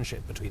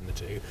relationship between the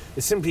two.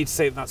 It's simply to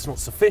say that that's not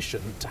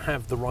sufficient to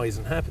have the rise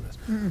in happiness.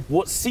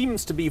 What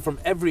seems to be, from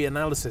every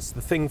analysis,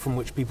 the thing from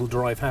which people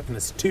derive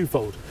happiness is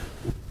twofold.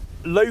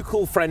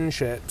 Local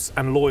friendships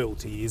and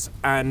loyalties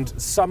and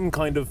some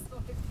kind of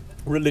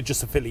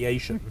religious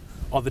affiliation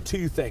are the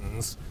 2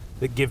 things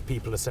that give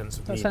people a sense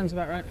of meaning. That sounds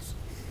about right.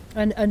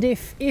 And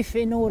if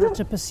in order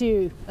to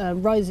pursue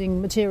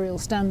rising material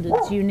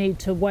standards you need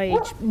to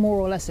wage more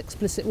or less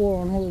explicit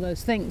war on all of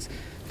those things,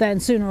 then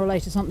sooner or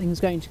later something's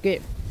going to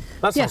give.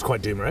 That sounds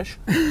quite doomerish.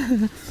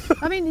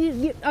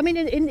 I mean,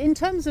 in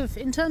terms of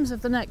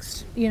the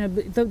next,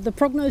 the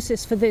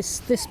prognosis for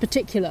this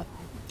particular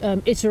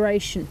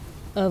iteration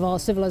of our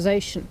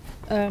civilization,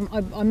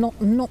 I'm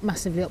not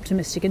massively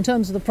optimistic. In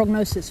terms of the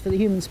prognosis for the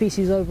human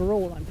species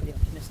overall, I'm pretty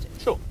optimistic.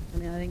 Sure. I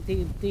mean, I think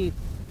the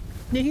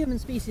human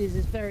species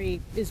is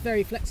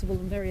very flexible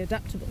and very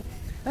adaptable.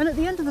 And at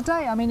the end of the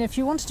day, I mean, if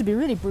you wanted to be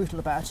really brutal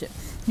about it,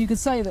 you could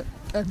say that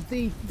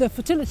the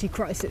fertility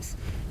crisis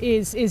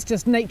is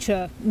just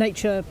nature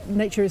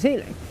is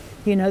healing.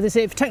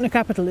 If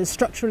technocapital is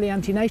structurally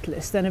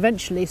antinatalist, then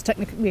eventually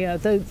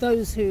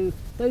those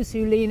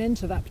who lean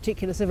into that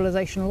particular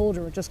civilizational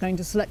order are just going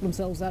to select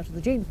themselves out of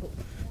the gene pool.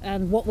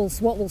 And what will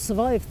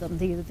survive them,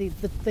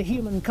 the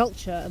human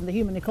culture and the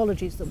human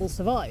ecologies that will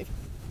survive,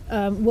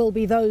 will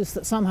be those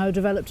that somehow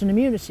developed an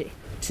immunity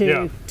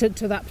to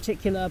that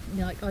particular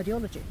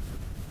ideology.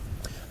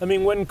 I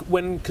mean,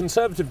 when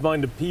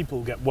conservative-minded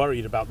people get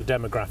worried about the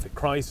demographic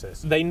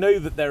crisis, they know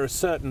that there are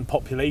certain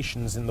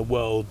populations in the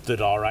world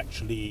that are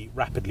actually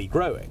rapidly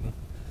growing.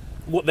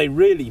 What they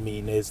really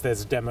mean is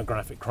there's a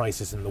demographic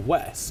crisis in the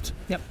West.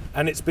 Yep.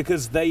 And it's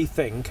because they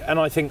think, and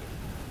I think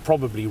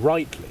probably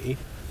rightly,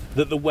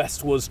 that the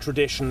West was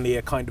traditionally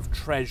a kind of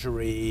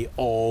treasury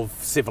of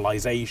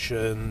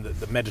civilization,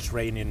 that the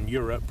Mediterranean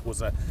Europe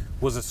was a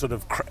sort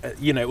of,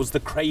 it was the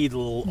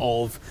cradle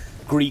of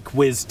Greek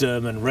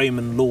wisdom and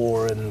Roman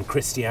law and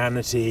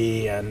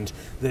Christianity and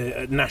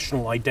the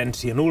national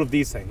identity and all of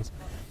these things.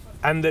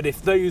 And that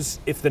if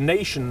the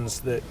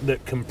nations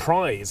that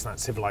comprise that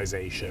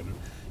civilization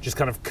just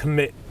kind of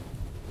commit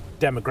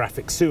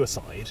demographic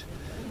suicide,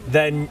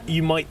 then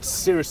you might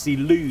seriously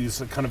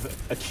lose a kind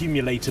of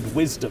accumulated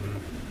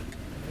wisdom.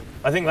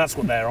 I think that's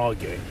what they're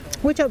arguing.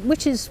 Which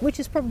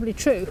is probably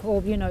true,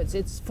 or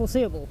it's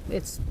foreseeable.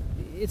 It's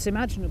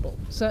imaginable,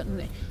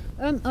 certainly.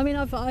 I mean,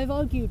 I've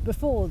argued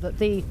before that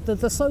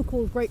the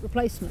so-called Great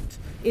Replacement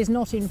is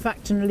not in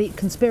fact an elite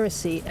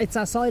conspiracy. It's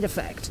a side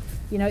effect.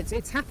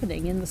 It's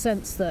happening in the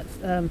sense that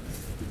an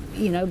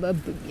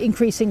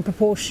increasing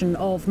proportion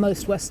of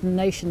most Western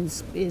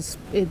nations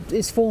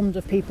is formed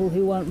of people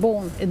who weren't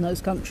born in those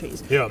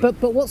countries. Yeah.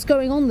 But what's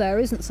going on there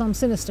isn't some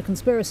sinister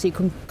conspiracy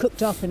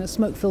cooked up in a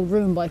smoke-filled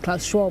room by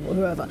Klaus Schwab or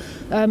whoever.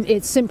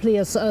 It's simply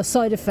a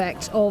side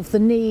effect of the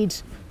need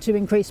to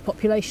increase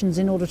populations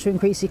in order to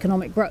increase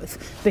economic growth,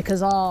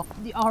 because our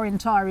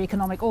entire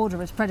economic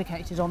order is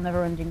predicated on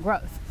never-ending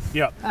growth.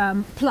 Yeah.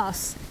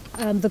 Plus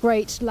the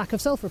great lack of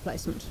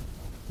self-replacement.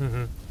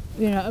 Mm-hmm.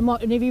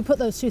 And if you put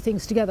those two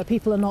things together,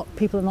 people are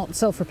not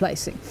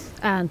self-replacing,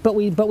 but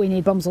we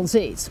need bums on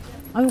seats.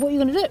 I mean, what are you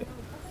going to do?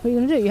 What are you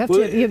going to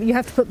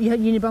do? You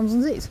need bums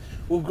on seats.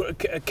 Well,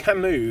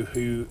 Camus,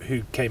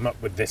 who came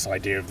up with this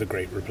idea of the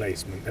Great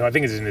Replacement, who I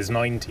think is in his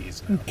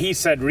 90s now, he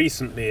said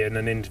recently in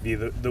an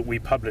interview that we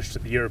published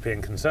at the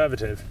European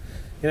Conservative,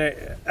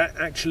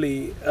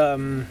 actually,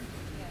 I'm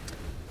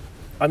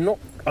not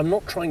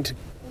trying to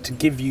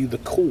give you the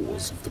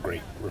cause of the Great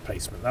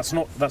Replacement. That's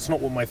not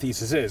what my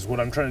thesis is. What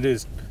I'm trying to do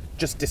is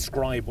just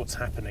describe what's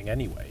happening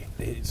anyway.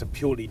 It's a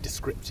purely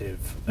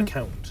descriptive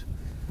account,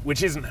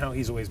 which isn't how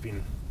he's always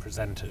been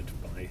presented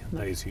by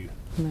those who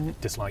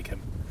dislike him.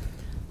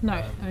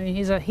 No, I mean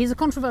he's a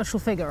controversial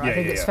figure. I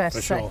think it's fair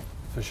to say.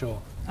 For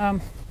sure.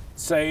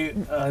 So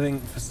I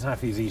think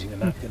Safi's eating a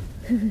napkin.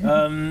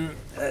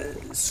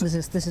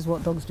 This is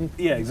what dogs do.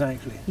 Yeah,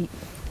 exactly. Eat.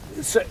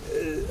 So,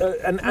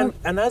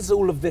 and as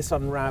all of this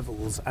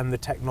unravels and the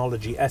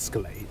technology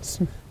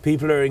escalates,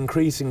 people are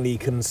increasingly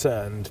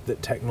concerned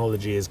that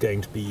technology is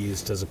going to be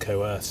used as a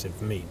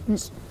coercive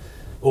means,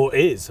 or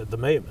is at the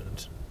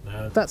moment.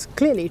 That's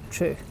clearly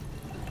true.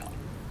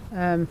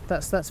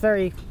 That's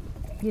very,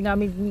 I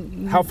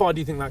mean. How far do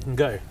you think that can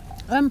go?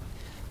 Well,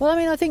 I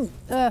mean, I think.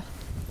 I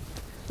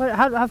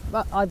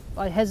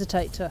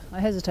hesitate to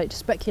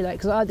speculate,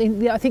 because I think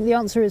the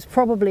answer is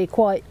probably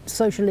quite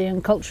socially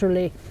and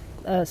culturally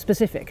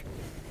specific,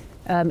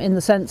 in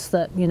the sense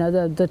that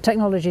the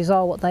technologies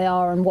are what they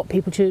are, and what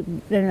people choose,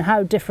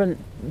 how different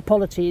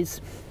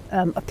polities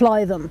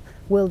apply them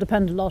will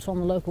depend a lot on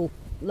the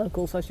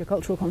local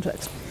socio-cultural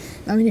context.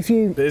 I mean,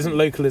 But isn't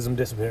localism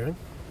disappearing?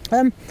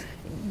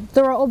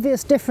 There are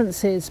obvious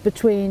differences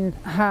between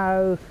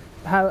how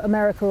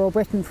America or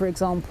Britain, for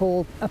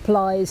example,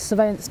 applies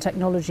surveillance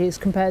technologies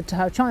compared to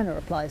how China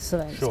applies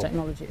surveillance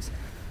technologies.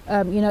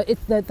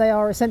 They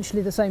are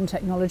essentially the same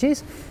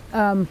technologies,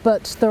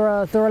 but there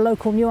are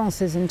local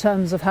nuances in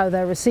terms of how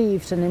they're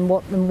received and in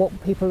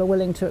what people are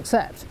willing to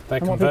accept. They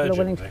and converge, what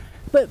people are willing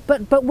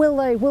but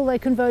will they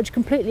converge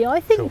completely? I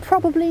think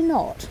probably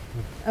not,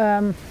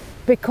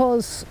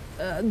 because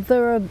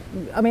there are.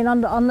 I mean,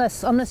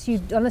 unless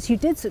you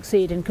did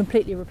succeed in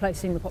completely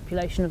replacing the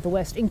population of the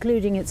West,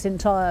 including its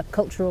entire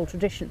cultural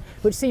tradition,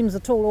 which seems a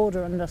tall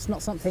order and that's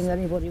not something that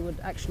anybody would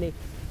actually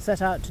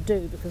set out to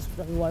do, because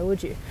why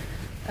would you?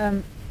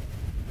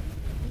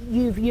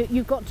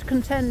 You've got to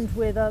contend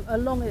with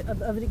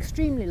an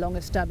extremely long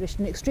established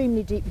and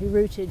extremely deeply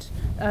rooted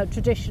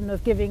tradition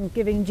of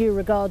giving due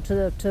regard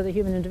to the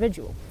human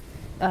individual,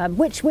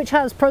 which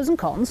has pros and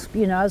cons,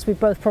 you know, as we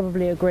both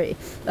probably agree,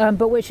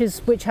 but which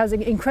has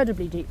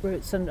incredibly deep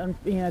roots and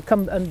you know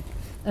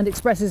and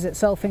expresses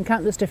itself in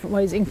countless different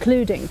ways,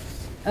 including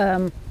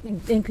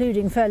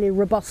fairly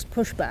robust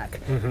pushback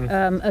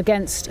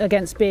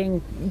against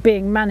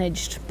being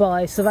managed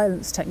by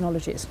surveillance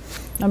technologies.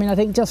 I mean, I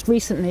think just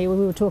recently we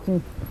were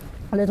talking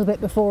a little bit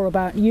before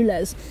about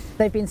ULEZ.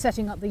 They've been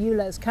setting up the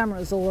ULEZ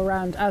cameras all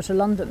around outer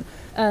London,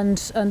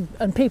 and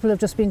people have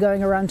just been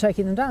going around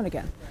taking them down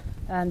again.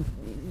 And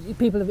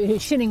people are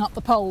shinning up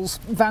the poles,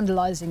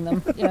 vandalising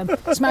them, you know,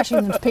 smashing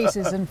them to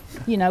pieces, and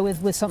you know,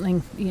 with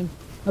something, you know,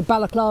 a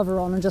balaclava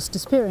on, and just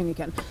disappearing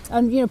again.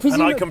 And you know,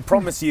 and I can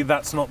promise you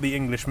that's not the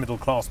English middle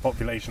class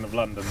population of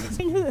London.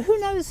 I mean, who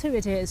knows who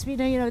it is? You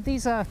know,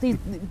 these are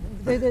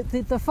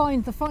the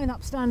fine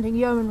upstanding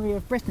yeomanry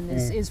of Britain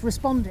is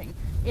responding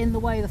in the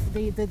way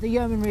the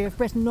yeomanry of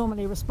Britain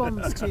normally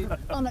responds to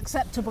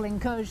unacceptable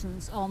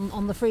incursions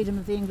on the freedom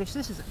of the English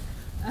citizen.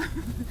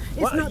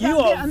 Well, you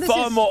are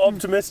far more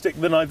optimistic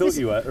than I thought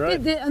you were,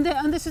 right?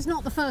 And this is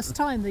not the first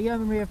time the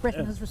yeomanry of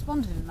Britain has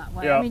responded in that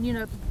way. Yeah. I mean, you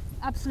know,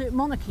 absolute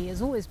monarchy has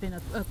always been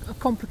a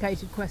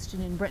complicated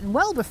question in Britain,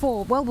 well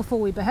before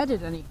we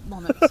beheaded any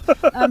monarchs,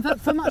 but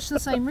for much the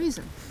same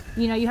reason.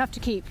 You know, you have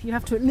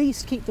to at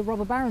least keep the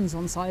robber barons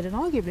on side, and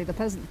arguably the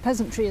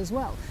peasantry as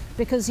well,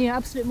 because you know,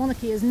 absolute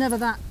monarchy is never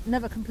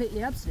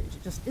completely absolute.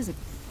 It just isn't.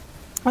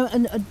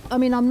 And I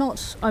mean, I'm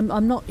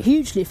not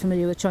hugely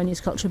familiar with Chinese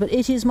culture, but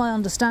it is my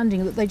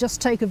understanding that they just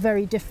take a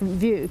very different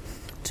view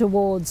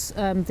towards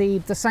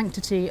the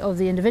sanctity of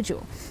the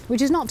individual,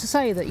 which is not to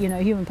say that, you know,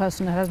 human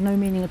person has no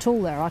meaning at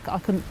all there. I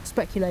couldn't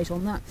speculate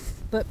on that,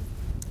 but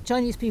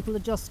Chinese people are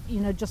just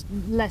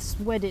less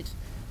wedded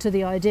to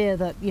the idea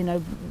that, you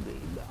know,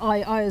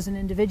 I as an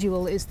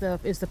individual is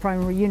the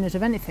primary unit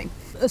of anything.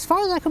 As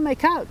far as I can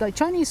make out, like,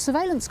 Chinese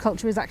surveillance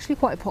culture is actually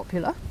quite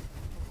popular.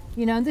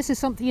 You know, and this is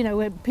something, you know,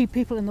 where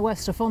people in the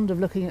West are fond of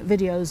looking at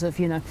videos of,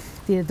 you know,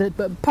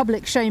 the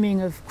public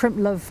shaming of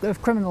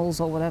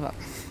criminals or whatever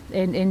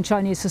in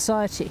Chinese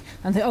society,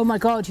 and think, oh my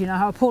God, you know,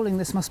 how appalling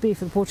this must be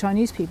for the poor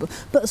Chinese people.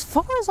 But as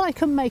far as I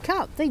can make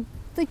out, they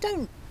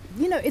don't,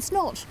 you know,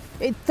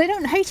 they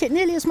don't hate it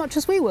nearly as much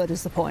as we would,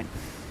 is the point.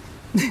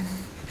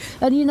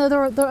 And you know,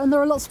 there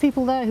are lots of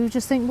people there who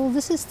just think, well,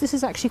 this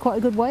is actually quite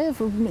a good way of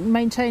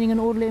maintaining an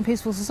orderly and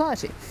peaceful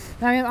society.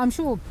 I mean, I'm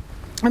sure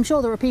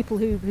there are people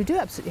who do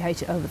absolutely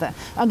hate it over there,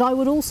 and I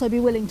would also be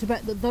willing to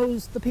bet that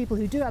the people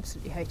who do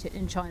absolutely hate it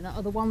in China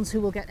are the ones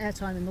who will get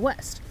airtime in the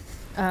West,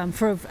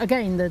 for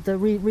again the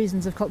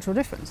reasons of cultural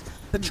difference.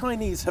 The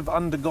Chinese have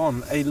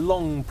undergone a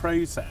long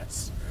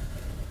process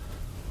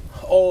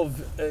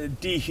of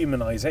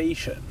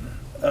dehumanization,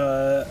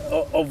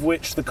 of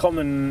which the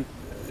common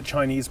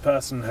Chinese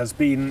person has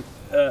been,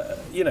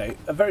 you know,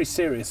 a very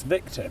serious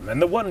victim,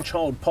 and the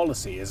one-child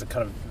policy is a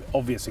kind of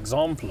obvious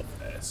example of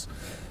this.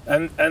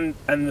 And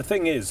the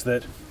thing is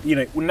that, you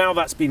know, now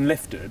that's been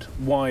lifted,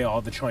 why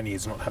are the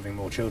Chinese not having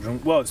more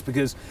children? Well, it's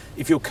because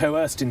if you're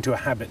coerced into a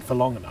habit for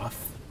long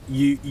enough,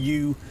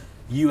 you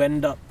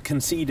end up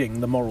conceding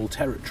the moral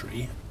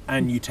territory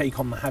and you take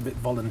on the habit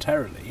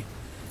voluntarily.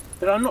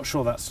 But I'm not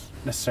sure that's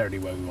necessarily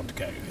where we want to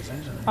go, is it?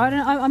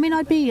 I mean,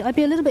 I'd be a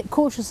little bit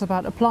cautious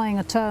about applying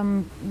a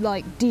term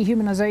like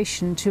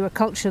dehumanization to a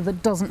culture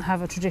that doesn't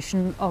have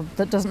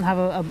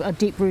a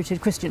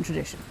deep-rooted Christian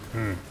tradition.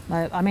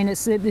 I mean,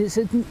 it's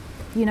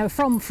you know,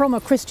 from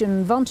a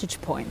Christian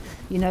vantage point,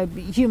 you know,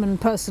 human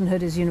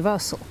personhood is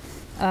universal.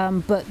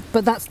 But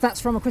that's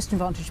from a Christian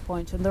vantage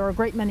point, and there are a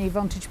great many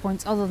vantage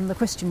points other than the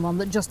Christian one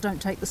that just don't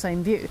take the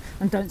same view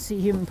and don't see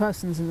human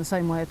persons in the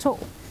same way at all.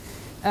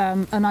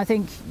 And I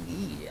think,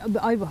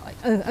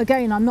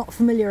 again, I'm not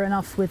familiar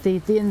enough with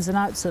the ins and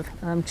outs of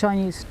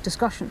Chinese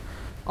discussion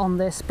on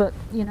this, but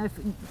you know,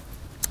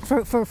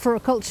 for a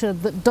culture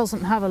that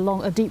doesn't have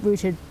a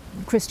deep-rooted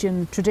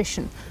Christian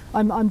tradition,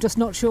 I'm just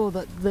not sure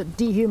that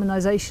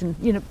dehumanization,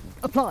 you know,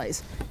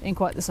 applies in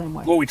quite the same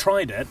way. Well, we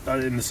tried it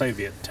in the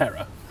Soviet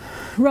terror.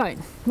 Right,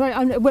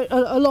 and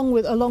along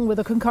with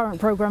a concurrent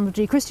program of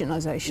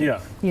de-Christianization,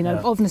 you know,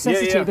 of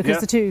necessity, because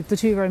the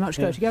two very much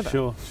go together.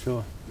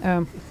 Sure.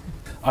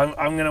 I'm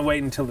going to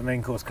wait until the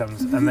main course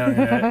comes, and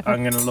then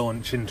I'm going to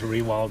launch into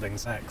rewilding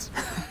sex,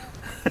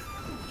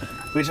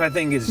 which I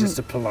think is just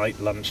a polite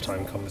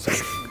lunchtime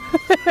conversation.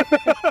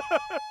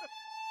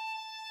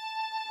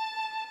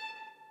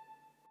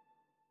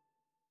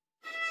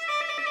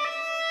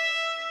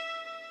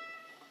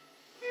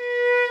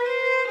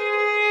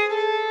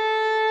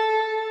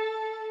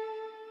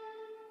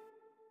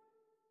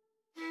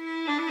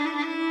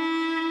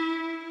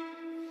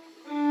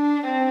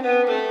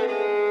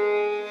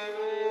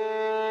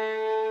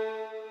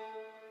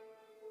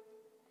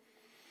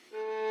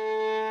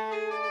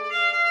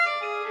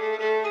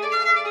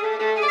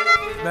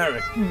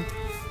 Mary,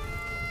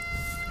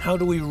 how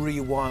do we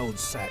rewild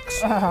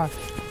sex?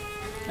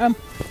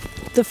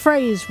 The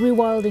phrase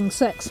 "rewilding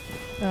sex,"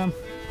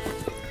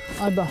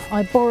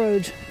 I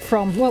borrowed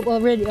from. Well,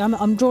 really,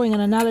 I'm drawing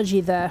an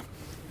analogy there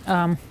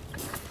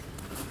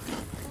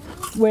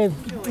with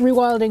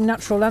rewilding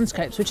natural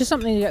landscapes, which is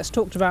something that gets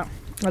talked about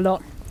a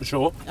lot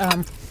Sure.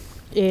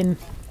 In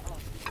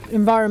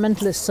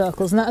environmentalist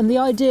circles, and the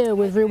idea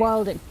with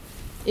rewilding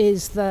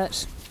is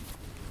that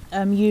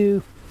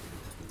you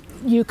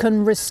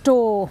can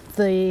restore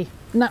the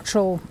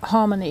natural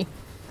harmony,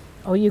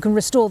 or you can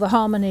restore the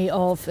harmony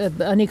of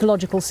an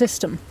ecological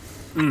system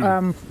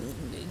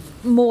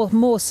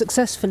more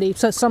successfully,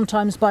 so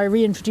sometimes by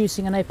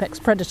reintroducing an apex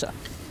predator.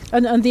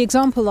 And the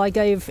example I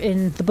gave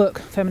in the book,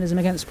 Feminism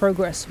Against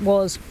Progress,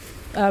 was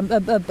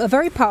a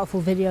very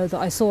powerful video that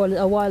I saw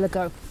a while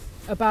ago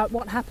about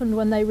what happened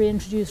when they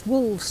reintroduced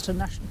wolves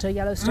to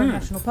Yellowstone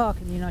National Park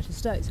in the United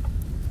States.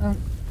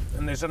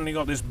 And they suddenly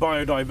got this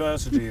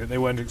biodiversity that they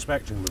weren't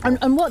expecting before.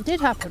 And what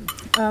did happen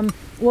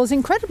was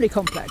incredibly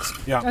complex.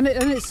 Yeah. And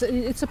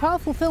it's a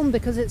powerful film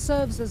because it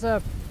serves as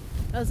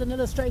an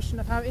illustration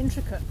of how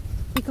intricate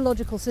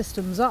ecological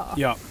systems are.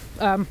 Yeah.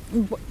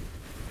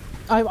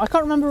 I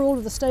can't remember all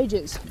of the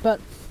stages, but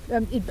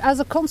as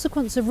a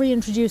consequence of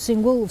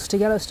reintroducing wolves to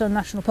Yellowstone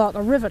National Park,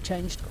 a river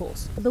changed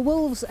course. The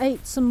wolves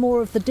ate some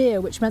more of the deer,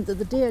 which meant that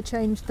the deer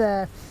changed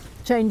their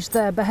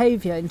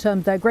behaviour in terms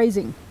of their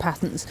grazing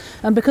patterns,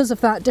 and because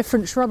of that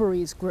different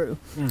shrubberies grew,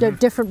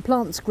 different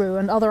plants grew,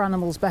 and other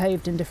animals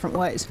behaved in different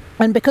ways.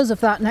 And because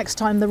of that, next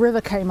time the river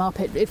came up,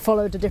 it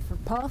followed a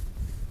different path,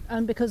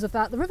 and because of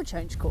that the river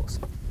changed course.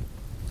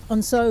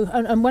 And so,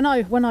 and when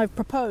I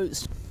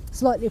proposed,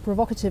 slightly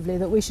provocatively,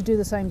 that we should do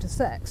the same to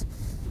sex,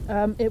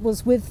 it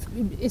was with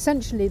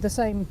essentially the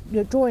same,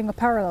 drawing a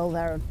parallel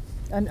there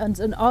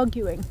and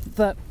arguing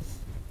that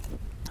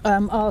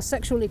our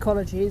sexual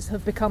ecologies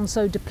have become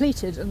so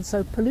depleted and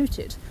so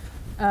polluted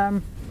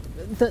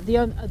that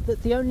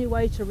the only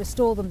way to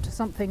restore them to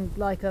something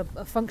like a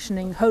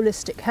functioning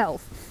holistic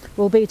health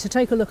will be to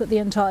take a look at the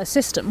entire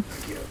system,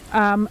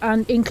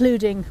 and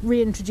including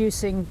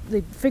reintroducing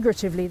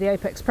figuratively the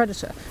apex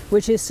predator,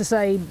 which is to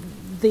say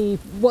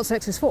what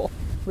sex is for,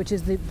 which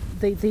is the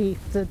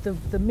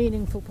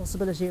meaningful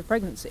possibility of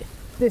pregnancy.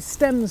 This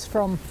stems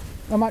from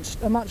a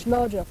much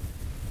larger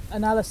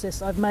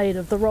analysis I've made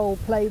of the role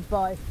played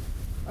by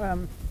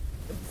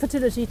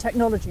fertility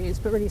technologies,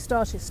 but really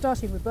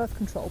starting with birth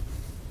control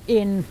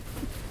in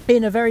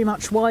a very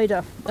much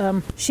wider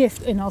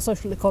shift in our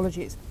social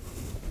ecologies.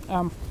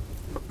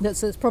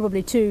 That's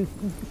probably too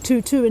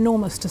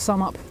enormous to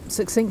sum up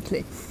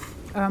succinctly,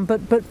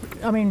 but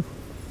I mean,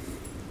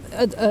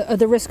 at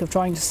the risk of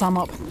trying to sum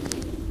up,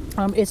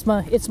 it's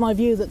my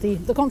view that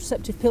the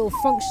contraceptive pill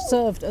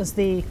served as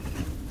the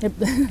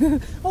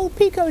oh,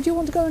 Pico, do you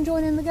want to go and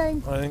join in the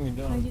game? I think he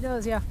does. I think he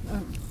does, yeah.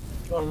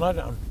 Go on, lie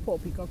down. Poor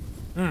Pico.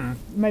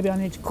 Maybe I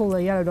need to call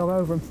the yellow dog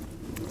over and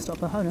stop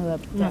her. Oh no,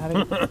 they're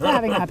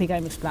having a happy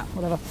game of Splat,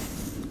 whatever.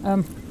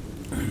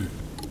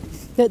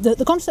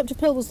 The contraceptive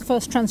pill was the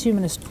first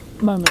transhumanist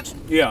moment.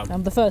 Yeah.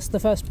 The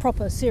first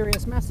proper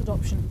serious mass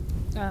adoption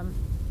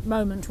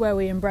moment where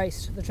we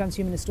embraced the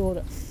transhumanist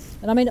order.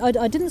 And I mean,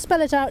 I didn't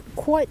spell it out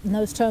quite in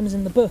those terms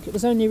in the book. It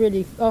was only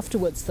really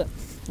afterwards that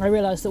I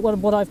realised that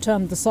what I've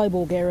termed the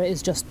cyborg era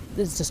is just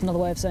another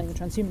way of saying the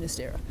transhumanist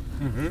era.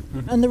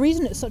 And the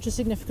reason it's such a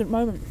significant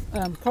moment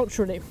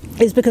culturally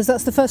is because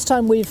that's the first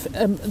time we've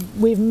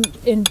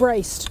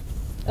embraced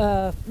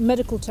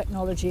medical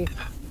technology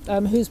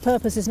whose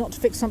purpose is not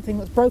to fix something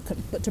that's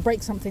broken, but to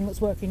break something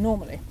that's working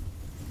normally.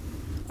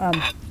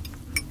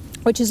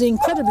 Which is an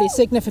incredibly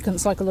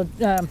significant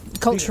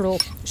cultural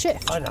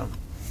shift. I know.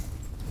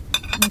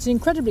 It's an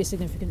incredibly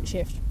significant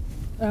shift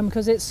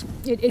because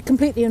it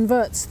completely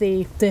inverts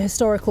the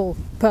historical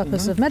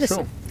purpose of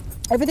medicine. Sure.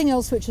 Everything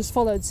else which has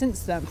followed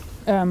since then,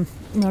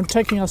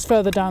 taking us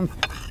further down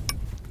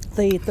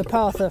the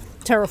path of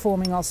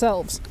terraforming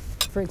ourselves,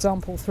 for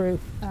example, through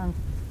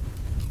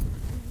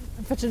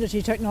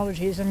fertility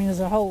technologies. I mean, there's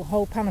a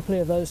whole panoply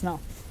of those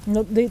now.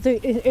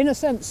 In a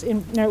sense,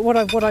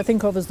 what I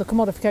think of as the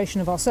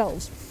commodification of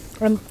ourselves,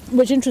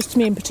 which interests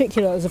me in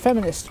particular as a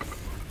feminist,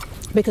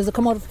 because the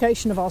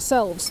commodification of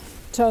ourselves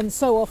turns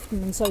so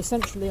often and so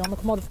centrally on the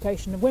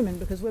commodification of women,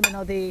 because women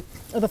are the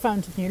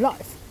fount of new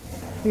life.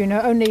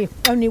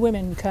 Only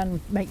women can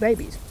make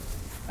babies,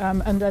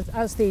 and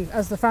as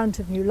the fount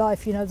of new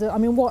life, it's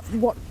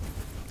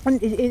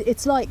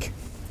like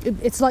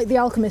the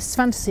alchemist's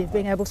fantasy of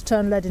being able to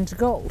turn lead into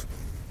gold.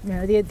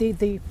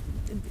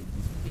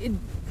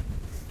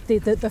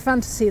 The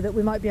fantasy that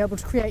we might be able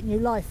to create new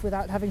life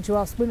without having to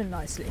ask women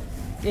nicely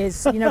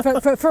is, for at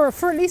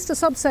least a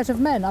subset of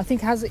men, I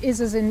think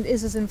is as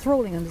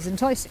enthralling and as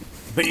enticing.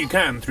 But you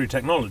can through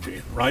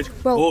technology, right?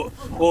 Well,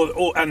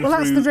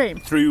 that's the dream.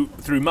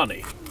 Through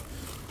money,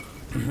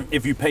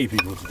 if you pay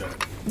people to do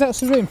it. That's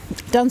the dream.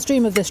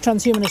 Downstream of this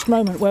transhumanist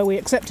moment, where we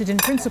accepted in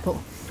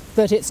principle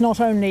that it's not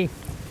only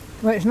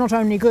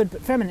good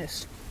but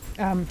feminist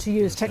to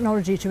use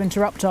technology to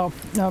interrupt our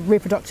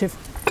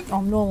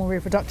normal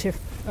reproductive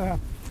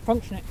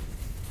functioning.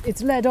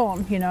 It's led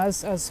on,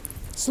 as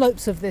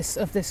slopes of this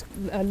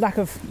lack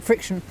of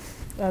friction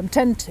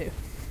tend to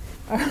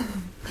a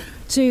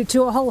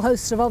whole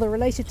host of other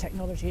related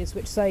technologies,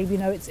 which say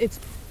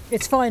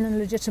it's fine and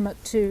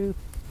legitimate to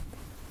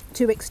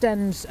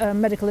extend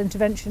medical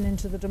intervention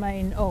into the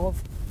domain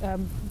of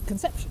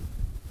conception.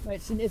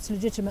 It's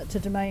legitimate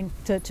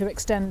to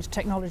extend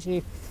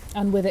technology,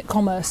 and with it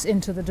commerce,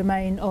 into the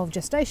domain of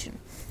gestation.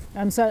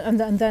 And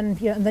then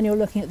you're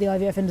looking at the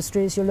IVF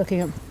industries. You're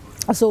looking at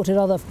assorted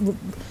other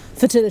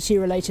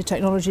fertility-related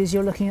technologies.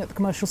 You're looking at the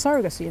commercial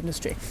surrogacy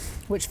industry,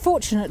 which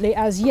fortunately,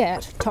 as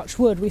yet, touch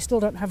wood, we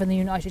still don't have in the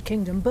United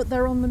Kingdom. But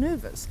they're on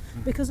manoeuvres,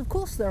 because of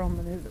course they're on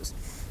manoeuvres,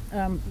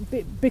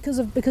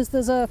 because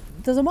there's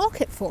a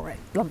market for it.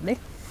 Bluntly,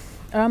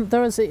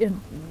 there is a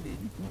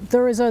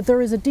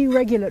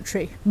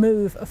deregulatory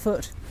move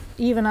afoot,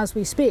 even as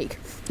we speak,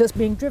 that's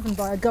being driven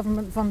by a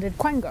government-funded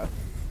quango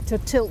to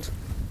tilt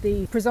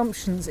the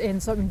presumptions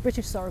in certain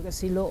British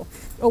surrogacy law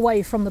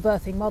away from the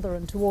birthing mother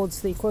and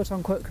towards the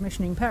quote-unquote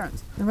commissioning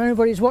parents. If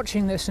anybody's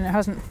watching this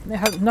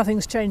and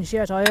nothing's changed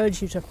yet, I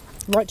urge you to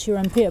write to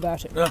your MP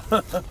about it.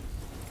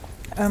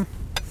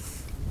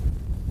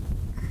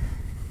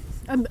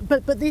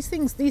 But these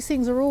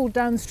things are all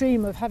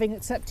downstream of having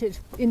accepted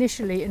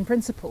initially, in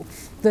principle,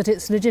 that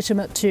it's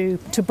legitimate to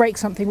break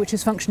something which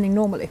is functioning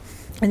normally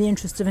in the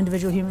interests of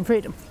individual human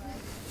freedom.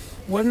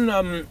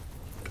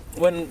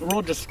 When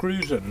Roger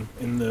Scruton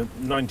in the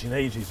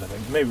 1980s, I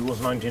think, maybe it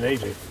was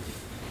 1980,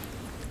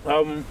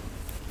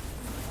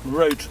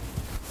 wrote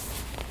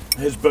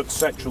his book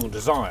Sexual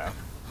Desire,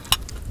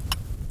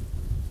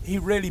 he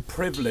really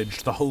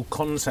privileged the whole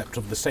concept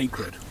of the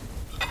sacred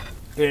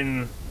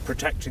in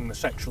protecting the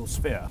sexual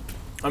sphere.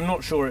 I'm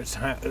not sure it's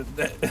had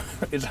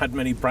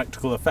many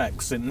practical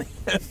effects in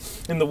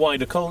the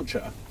wider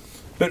culture,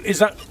 but is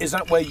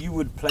that where you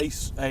would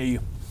place a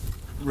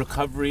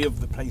recovery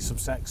of the place of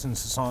sex in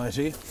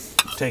society,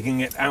 taking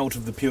it out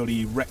of the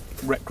purely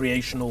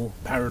recreational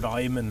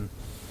paradigm and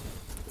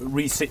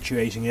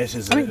resituating it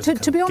as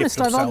to be honest,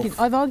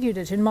 I've argued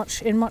it in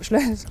much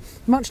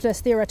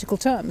less theoretical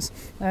terms,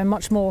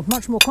 much more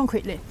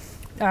concretely.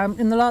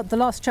 In the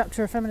last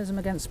chapter of Feminism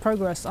Against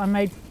Progress, I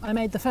made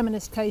the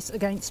feminist case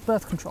against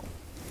birth control.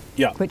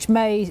 Yeah. Which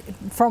may,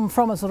 from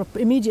a sort of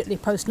immediately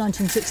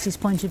post-1960s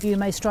point of view,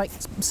 may strike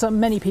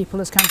many people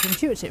as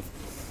counterintuitive.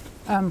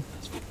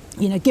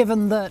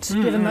 Given that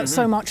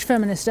so much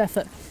feminist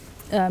effort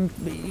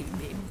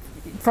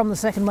from the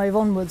second wave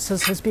onwards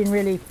has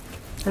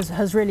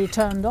really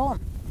turned on.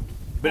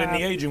 But in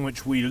the age in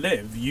which we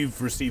live, you've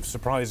received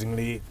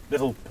surprisingly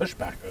little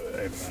pushback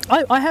over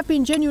that. I have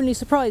been genuinely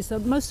surprised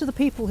that most of the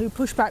people who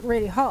push back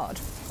really hard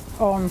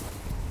on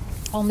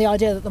the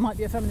idea that there might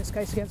be a feminist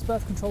case against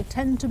birth control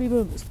tend to be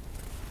boomers.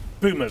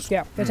 Boomers?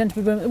 Yeah, they tend to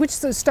be boomers, which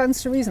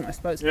stands to reason, I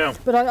suppose. Yeah.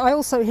 But I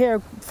also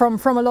hear from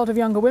a lot of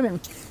younger women,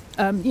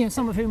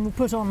 some of whom were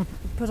put on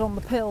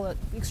the pill at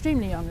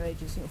extremely young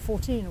ages,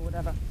 14 or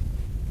whatever.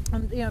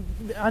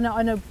 And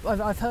I know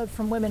I've heard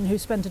from women who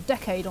spent a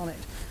decade on it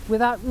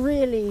without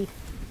really.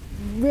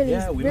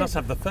 Yeah, we must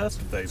have the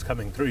first of those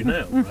coming through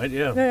now, right?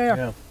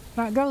 Yeah.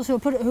 Girls who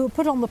were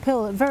put on the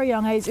pill at very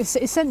young age,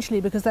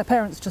 essentially because their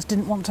parents just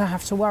didn't want to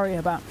have to worry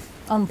about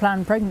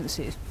unplanned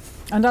pregnancies,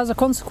 and as a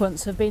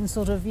consequence have been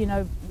sort of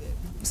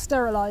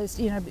sterilised,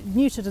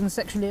 neutered and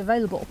sexually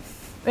available,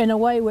 in a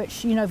way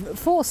which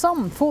for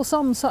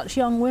some such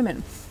young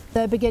women,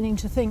 they're beginning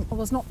to think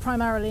was not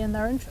primarily in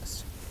their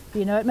interest.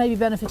 It maybe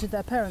benefited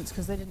their parents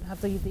because they didn't have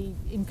the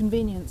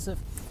inconvenience of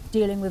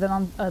dealing with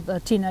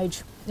a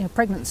teenage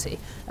pregnancy,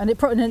 and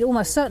it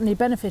almost certainly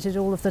benefited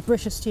all of the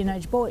British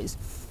teenage boys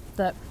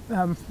that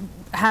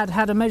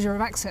had a measure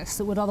of access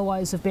that would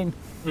otherwise have been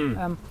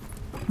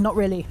not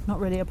really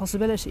a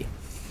possibility.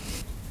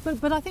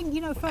 But I think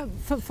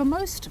for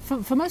most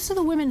of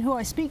the women who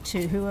I speak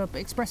to who are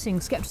expressing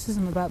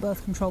scepticism about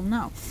birth control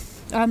now,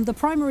 the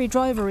primary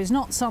driver is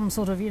not some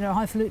sort of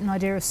highfalutin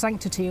idea of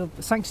sanctity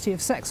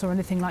of sex or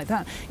anything like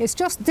that. It's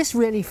just, this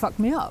really fucked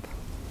me up.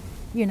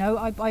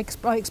 I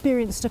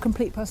experienced a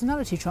complete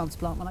personality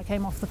transplant when I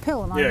came off the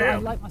pill, and I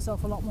like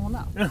myself a lot more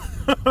now.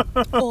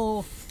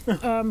 Or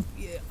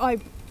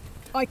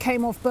I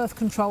came off birth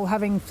control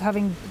having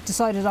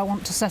decided I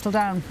want to settle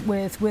down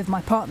with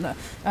my partner,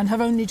 and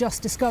have only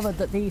just discovered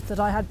that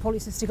I had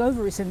polycystic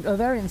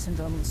ovarian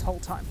syndrome this whole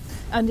time.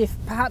 And if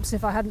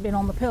I hadn't been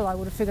on the pill, I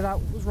would have figured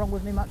out what was wrong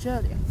with me much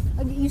earlier.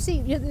 And you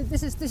see,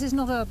 this is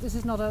not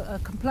a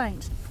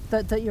complaint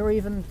that you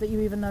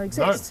even know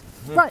exists.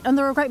 No. Right, and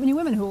there are a great many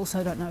women who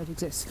also don't know it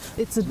exists.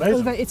 It's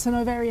an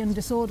ovarian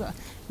disorder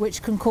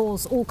which can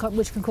cause all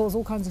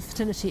kinds of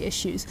fertility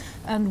issues,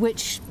 and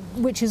which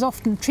is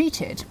often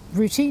treated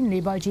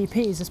routinely by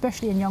GPs,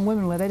 especially in young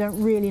women where they don't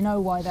really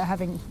know why they're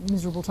having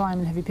miserable time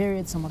and heavy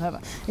periods and whatever.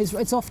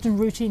 It's often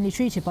routinely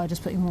treated by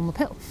just putting them on the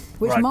pill,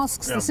 which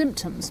masks the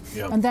symptoms,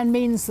 and then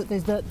means that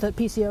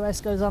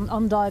PCOS goes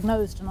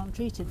undiagnosed and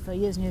untreated for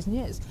years and years and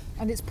years.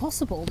 And it's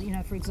possible,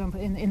 for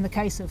example, in the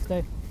case of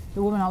the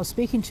woman I was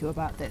speaking to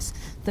about this,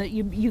 that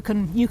you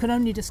can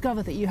only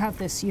discover that you have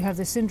this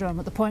syndrome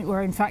at the point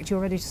where in fact you're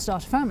ready to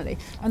start a family,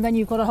 and then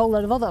you've got a whole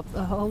load of other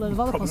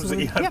problems that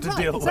you have to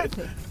deal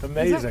with.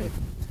 Amazing. Exactly.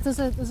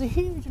 There's a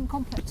huge and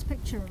complex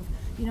picture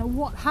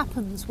what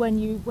happens when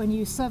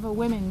you sever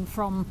women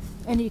from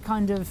any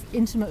kind of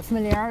intimate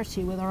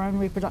familiarity with our own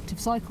reproductive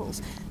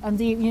cycles, and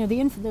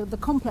the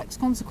complex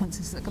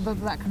consequences that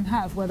can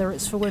have, whether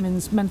it's for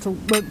women's mental,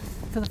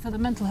 for the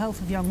mental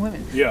health of young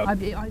women. Yeah.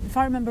 If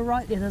I remember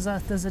rightly, there's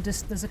a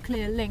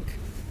clear link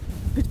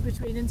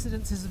between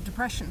incidences of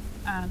depression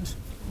and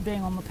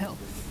being on the pill.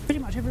 Pretty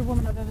much every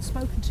woman I've ever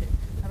spoken to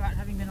about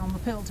having been on the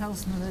pill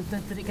tells them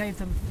that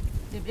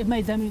it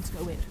made their moods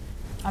go weird.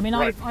 I mean,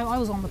 right. I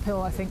was on the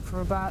pill, I think,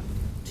 for about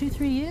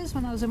 2-3 years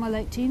when I was in my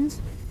late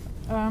teens.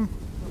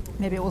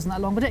 Maybe it wasn't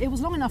that long, but it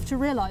was long enough to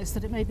realise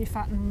that it made me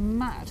fat and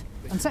mad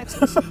and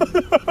sexless.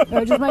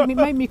 It just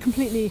made me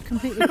completely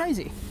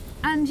crazy.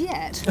 And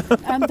yet,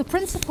 the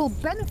principal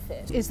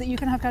benefit is that you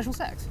can have casual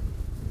sex.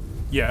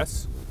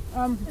 Yes.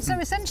 So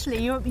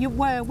essentially,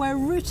 we're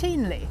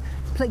routinely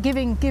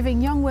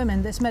giving young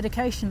women this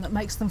medication that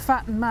makes them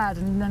fat and mad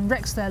and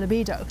wrecks their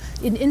libido.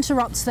 It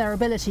interrupts their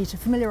ability to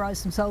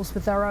familiarise themselves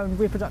with their own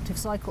reproductive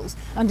cycles,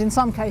 and in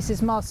some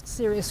cases masks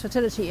serious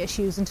fertility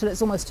issues until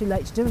it's almost too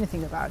late to do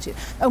anything about it.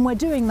 And we're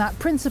doing that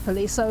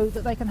principally so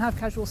that they can have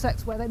casual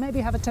sex where they maybe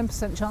have a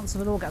 10% chance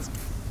of an orgasm.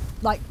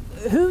 Like,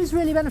 who's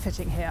really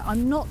benefiting here?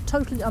 I'm not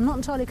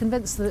entirely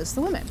convinced that it's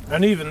the women.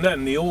 And even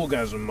then, the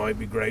orgasm might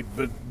be great,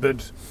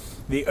 but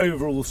the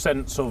overall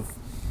sense of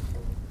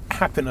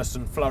happiness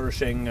and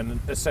flourishing and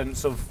a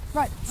sense of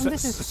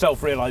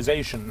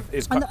self-realisation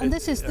is. And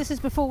this is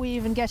before we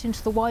even get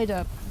into the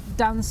wider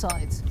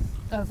downsides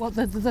of what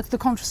the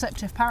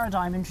contraceptive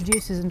paradigm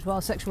introduces into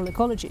our sexual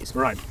ecologies.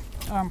 Right.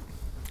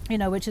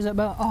 Which is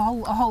about a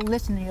whole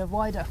litany of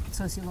wider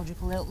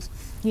sociological ills.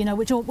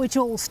 Which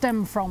all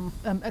stem from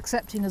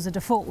accepting as a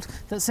default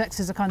that sex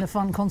is a kind of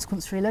fun,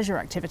 consequence-free leisure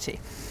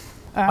activity.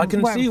 I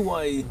can see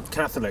why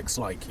Catholics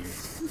like you.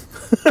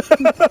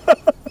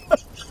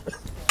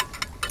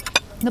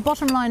 The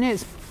bottom line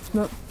is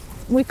that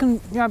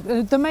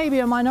there may be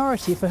a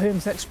minority for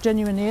whom sex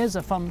genuinely is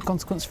a fun,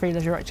 consequence-free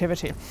leisure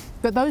activity,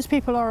 but those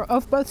people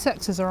of both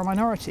sexes are a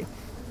minority,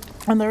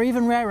 and they're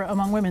even rarer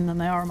among women than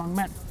they are among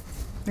men.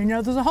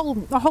 There's a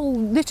whole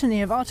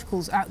litany of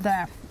articles out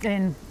there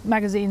in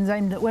magazines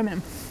aimed at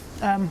women,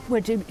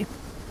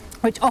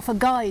 which offer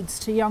guides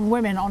to young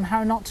women on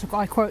how not to,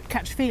 I quote,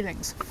 catch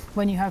feelings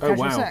when you have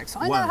casual sex.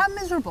 I know, how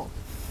miserable.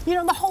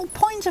 The whole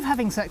point of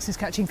having sex is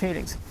catching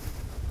feelings.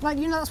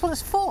 That's what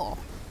it's for.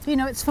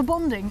 It's for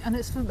bonding, and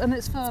it's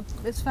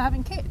for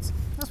having kids.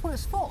 That's what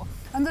it's for.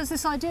 And there's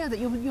this idea that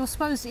you're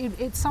supposed to,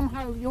 it's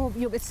somehow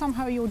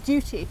your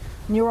duty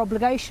and your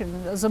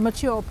obligation as a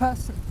mature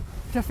person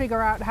to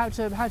figure out how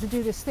to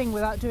do this thing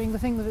without doing the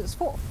thing that it's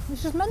for.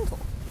 It's just mental.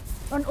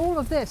 And all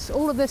of this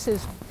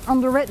is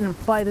underwritten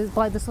by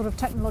the sort of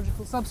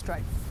technological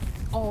substrate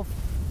of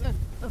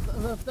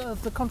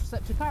the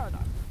contraceptive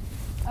paradigm.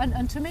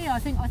 And to me, I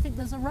think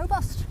there's a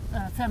robust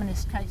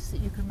feminist case that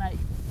you can make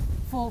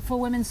for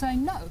women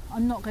saying, no,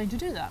 I'm not going to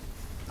do that.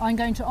 I'm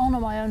going to honour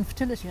my own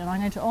fertility, and I'm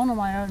going to honour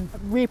my own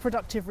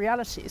reproductive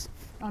realities,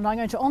 and I'm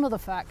going to honour the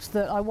fact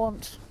that I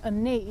want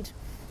and need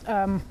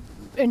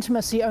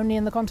intimacy only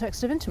in the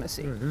context of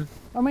intimacy. Mm-hmm.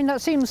 I mean,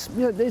 that seems,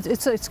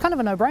 it's kind of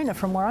a no-brainer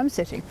from where I'm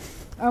sitting.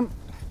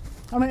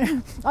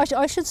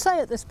 I should say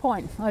at this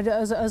point, by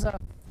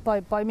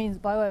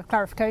way of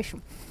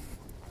clarification,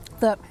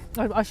 that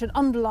I should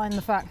underline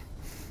the fact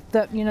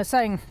that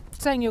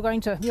saying you're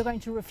going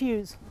to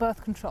refuse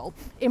birth control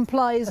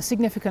implies a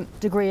significant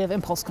degree of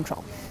impulse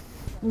control.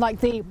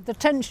 Like the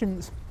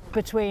tensions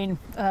between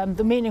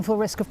the meaningful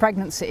risk of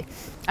pregnancy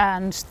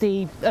and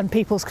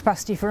people's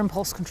capacity for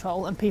impulse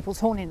control and people's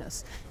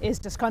horniness is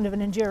just kind of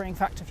an enduring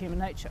fact of human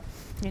nature.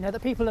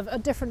 That people have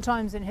at different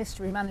times in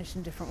history managed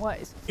in different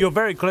ways. You're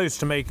very close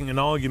to making an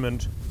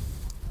argument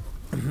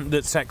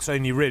that sex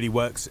only really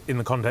works in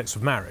the context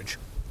of marriage.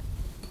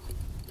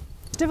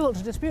 It's difficult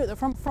to dispute that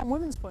from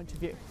women's point of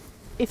view.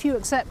 If you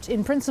accept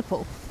in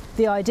principle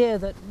the idea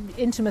that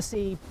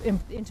intimacy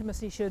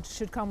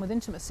should come with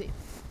intimacy,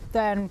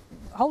 then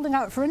holding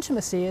out for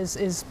intimacy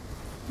is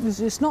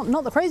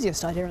not the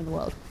craziest idea in the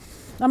world.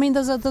 I mean,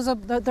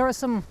 there are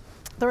some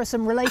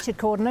related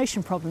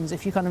coordination problems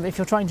if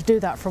you're trying to do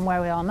that from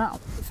where we are now.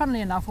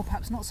 Funnily enough, or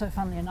perhaps not so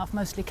funnily enough,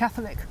 mostly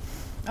Catholic,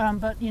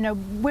 but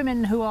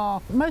women who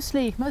are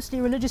mostly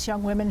religious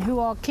young women who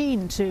are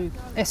keen to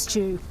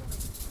eschew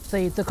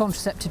the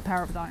contraceptive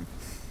paradigm,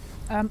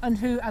 and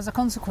who, as a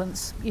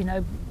consequence,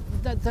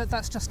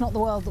 that's just not the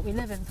world that we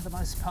live in for the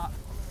most part.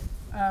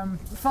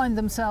 Find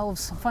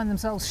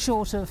themselves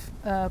short of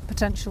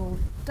potential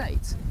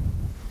dates.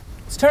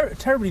 It's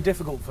terribly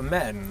difficult for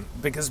men,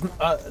 because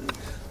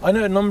I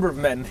know a number of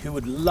men who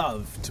would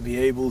love to be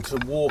able to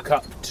walk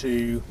up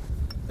to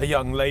a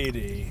young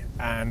lady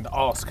and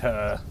ask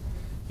her,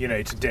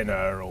 to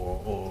dinner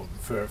or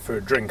for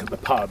a drink at the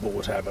pub or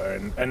whatever,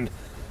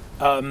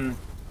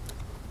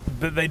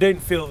 but they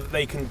don't feel that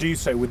they can do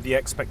so with the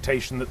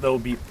expectation that they'll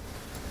be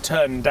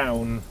turned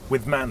down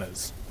with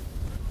manners,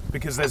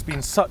 because there's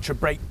been such a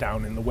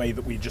breakdown in the way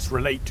that we just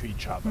relate to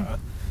each other.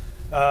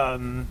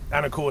 And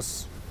of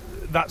course,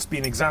 that's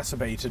been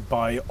exacerbated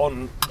by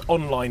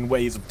online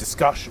ways of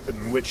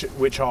discussion,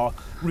 which are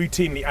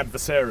routinely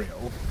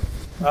adversarial.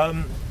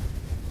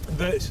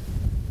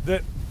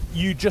 That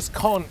you just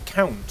can't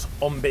count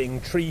on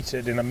being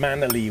treated in a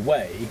mannerly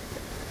way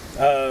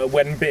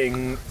when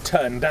being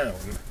turned down,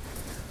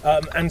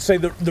 and so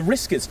the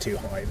risk is too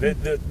high.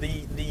 The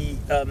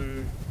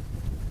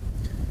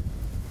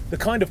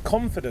kind of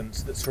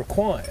confidence that's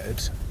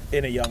required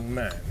in a young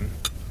man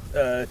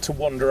to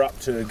wander up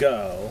to a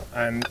girl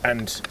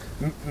and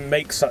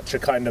make such a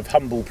kind of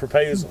humble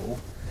proposal,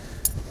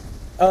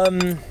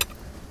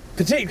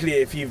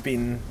 particularly if you've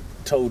been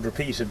told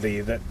repeatedly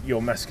that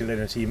your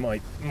masculinity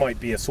might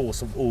be a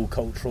source of all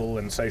cultural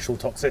and social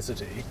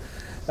toxicity,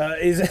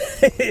 is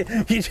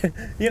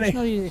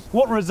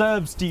what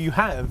reserves do you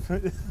have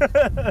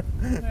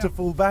to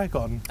fall back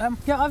on?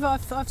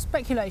 I've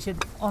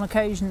speculated on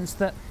occasions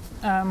that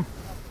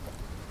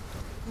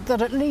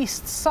that at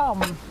least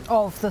some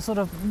of the sort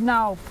of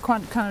now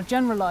kind of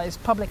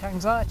generalised public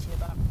anxiety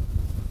about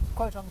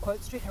quote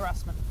unquote street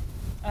harassment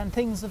and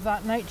things of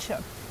that nature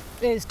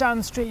is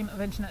downstream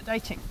of internet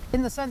dating,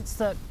 in the sense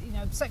that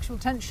sexual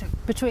tension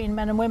between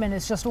men and women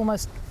is just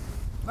almost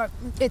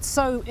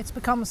it's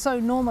become so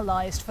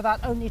normalised for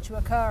that only to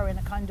occur in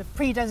a kind of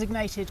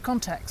pre-designated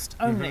context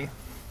only,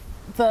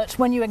 that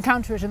when you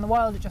encounter it in the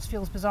wild it just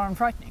feels bizarre and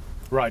frightening.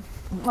 Right.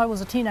 I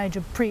was a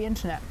teenager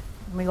pre-internet.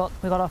 We got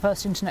our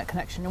first internet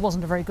connection. It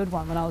wasn't a very good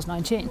one when I was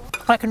 19.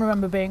 I can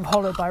remember being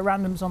hollered by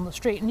randoms on the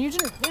street, and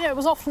it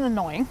was often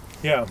annoying.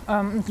 Yeah.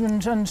 And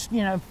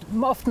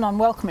often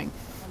unwelcome.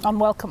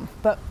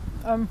 But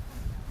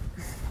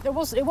it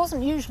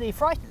wasn't usually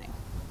frightening.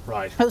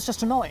 Right. It was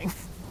just annoying.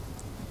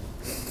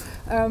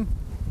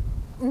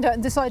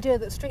 This idea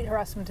that street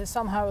harassment is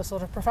somehow a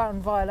sort of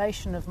profound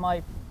violation of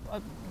my,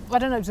 I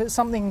don't know,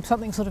 something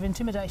sort of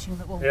intimidating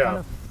that will kind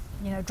of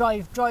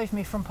drive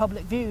me from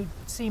public view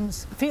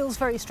feels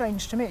very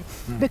strange to me,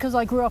 because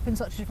I grew up in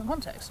such a different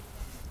context.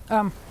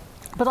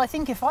 But I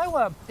think if I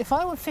were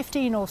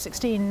 15 or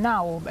 16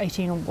 now, or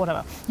 18 or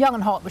whatever, young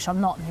and hot, which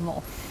I'm not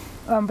anymore,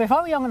 but if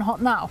I were young and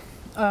hot now,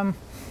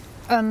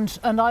 and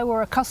I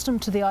were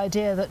accustomed to the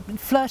idea that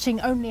flirting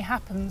only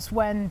happens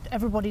when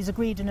everybody's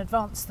agreed in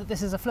advance that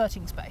this is a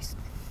flirting space,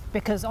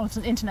 because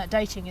often internet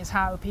dating is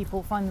how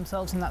people find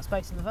themselves in that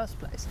space in the first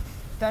place,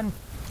 then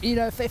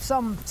if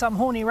some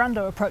horny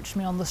rando approached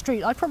me on the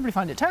street, I'd probably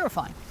find it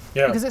terrifying,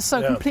 because it's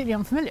so completely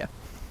unfamiliar.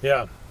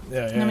 I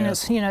mean,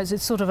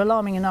 it's sort of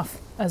alarming enough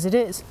as it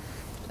is,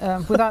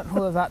 without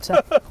all of that.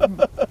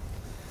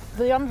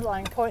 The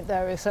underlying point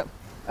there is that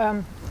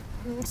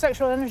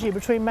sexual energy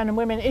between men and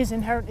women is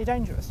inherently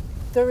dangerous.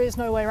 There is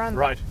no way around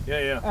that.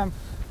 Right.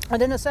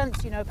 And in a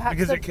sense, perhaps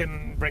because it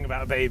can bring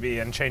about a baby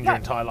and change your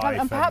entire life.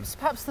 And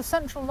perhaps the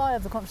central lie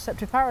of the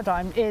contraceptive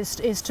paradigm is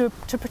to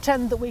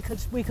pretend that we could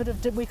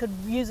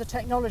use a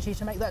technology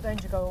to make that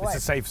danger go away. It's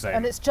a safe zone,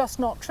 and it's just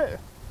not true.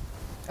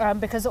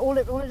 Because all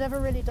it ever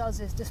really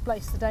does is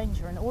displace the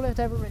danger, and all it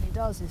ever really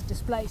does is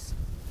displace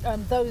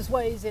those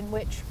ways in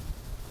which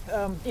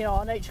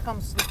our nature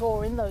comes to the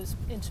fore in those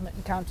intimate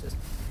encounters.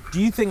 Do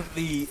you think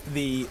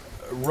the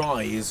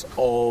rise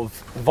of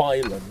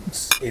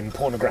violence in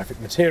pornographic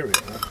material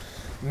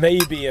may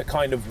be a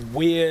kind of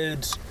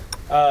weird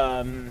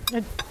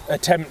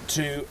attempt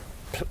to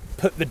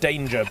put the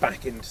danger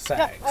back into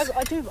sex? Yeah,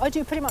 I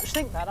do pretty much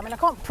think that. I mean, I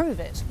can't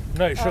prove it.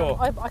 No, sure.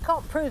 I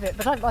can't prove it,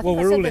 but I think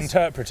we're all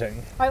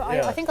interpreting.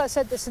 I think I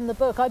said this in the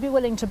book. I'd be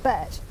willing to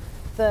bet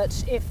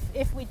that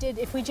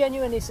if we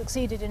genuinely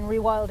succeeded in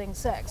rewilding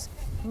sex,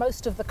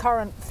 most of the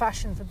current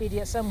fashion for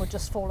BDSM would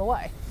just fall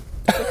away.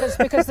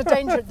 Because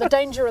the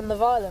danger and the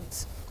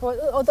violence,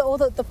 or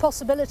the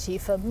possibility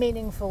for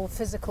meaningful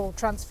physical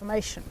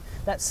transformation,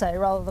 let's say,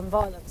 rather than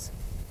violence,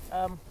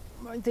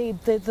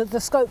 the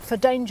scope for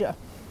danger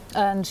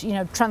and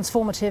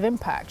transformative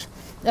impact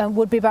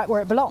would be back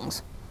where it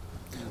belongs.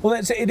 Well,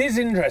 it is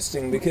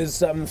interesting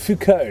because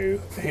Foucault,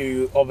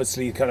 who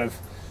obviously kind of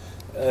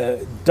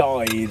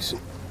died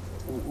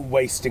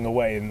wasting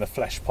away in the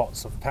flesh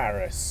pots of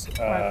Paris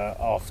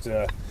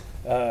after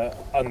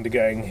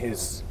undergoing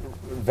his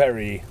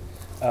very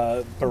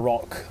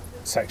baroque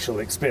sexual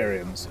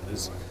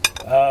experiences.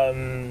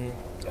 Well,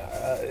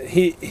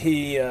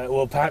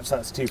 perhaps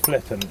that's too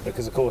flippant,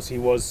 because of course he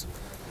was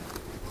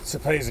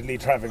supposedly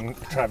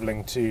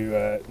travelling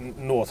to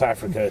North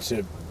Africa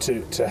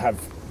to have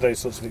those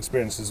sorts of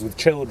experiences with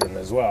children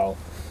as well.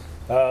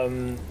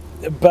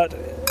 But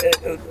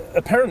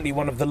apparently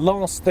one of the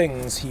last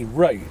things he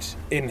wrote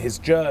in his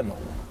journal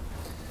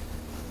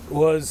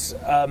was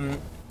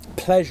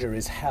pleasure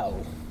is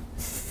hell.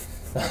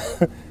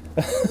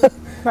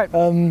 Right.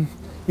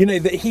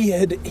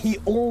 That he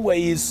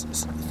always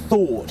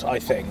thought, I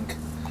think,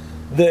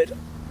 that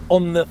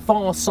on the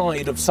far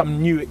side of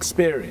some new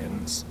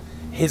experience,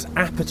 his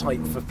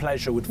appetite for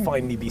pleasure would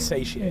finally be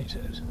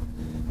satiated.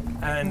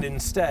 And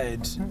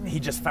instead, he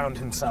just found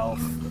himself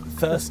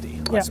thirsty,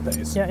 I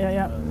suppose.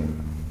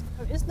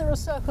 Isn't there a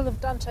circle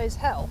of Dante's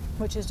hell,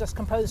 which is just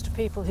composed of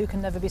people who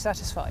can never be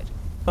satisfied?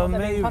 Well, what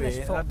they're being maybe.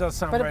 punished for. That does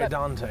sound very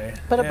Dante.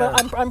 But Yeah.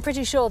 I'm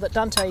pretty sure that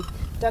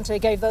Dante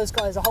gave those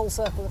guys a whole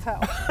circle of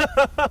hell.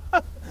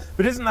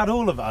 But isn't that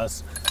all of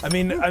us?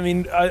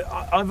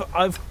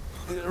 I've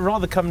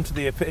rather come to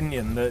the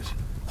opinion that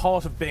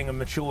part of being a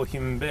mature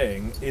human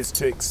being is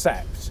to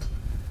accept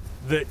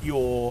that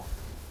your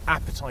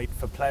appetite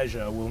for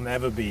pleasure will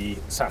never be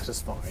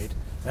satisfied,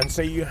 and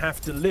so you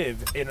have to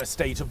live in a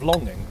state of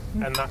longing,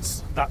 and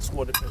that's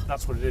what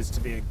it is to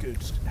be a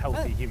good,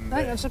 healthy human being. I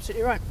think that's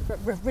absolutely right.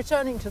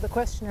 Returning to the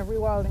question of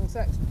rewilding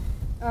sex,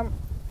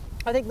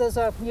 I think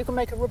you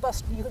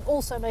can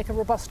also make a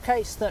robust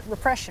case that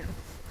repression,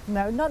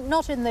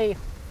 not in the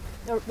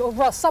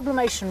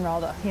sublimation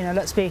rather.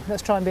 Let's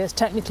try and be as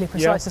technically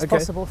precise as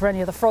possible for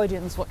any of the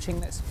Freudians watching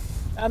this.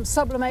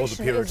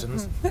 Sublimation or the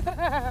Puritans.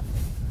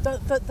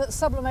 That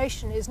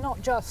sublimation is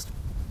not just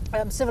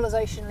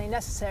civilizationally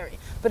necessary,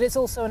 but it's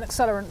also an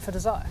accelerant for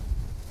desire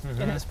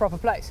in its proper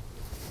place.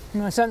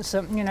 In the sense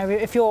that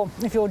if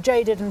you're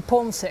jaded and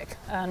porn sick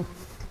and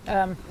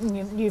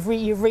you've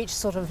reached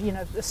sort of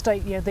the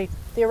state, the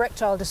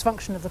erectile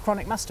dysfunction of the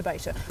chronic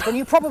masturbator, then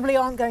you probably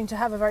aren't going to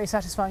have a very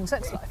satisfying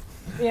sex life.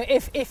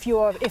 If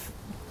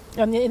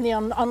in the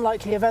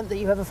unlikely event that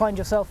you ever find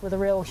yourself with a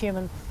real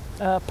human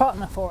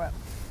partner for it,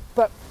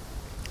 but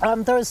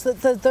there's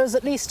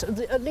at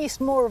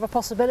least more of a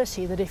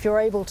possibility that if you're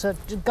able to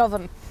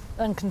govern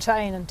and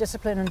contain and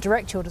discipline and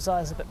direct your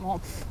desires a bit more,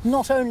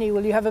 not only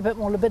will you have a bit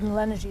more libidinal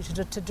energy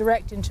to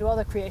direct into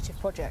other creative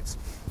projects,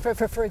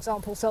 for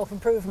example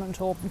self-improvement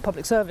or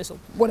public service or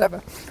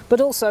whatever, but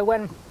also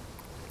when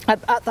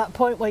at that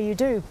point where you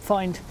do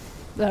find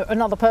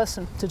another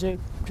person to do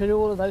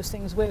all of those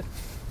things with,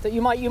 that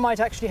you might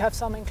actually have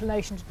some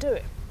inclination to do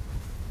it.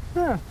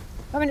 Yeah.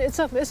 I mean, it's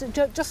just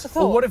a thought.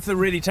 Well, what if the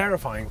really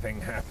terrifying thing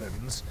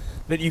happens,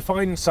 that you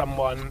find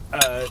someone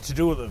to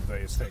do all of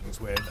those things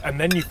with, and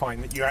then you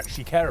find that you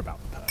actually care about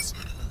the person?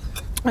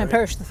 I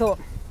perish the thought.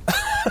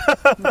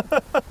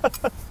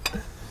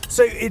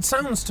 So it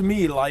sounds to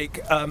me like,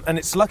 and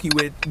it's lucky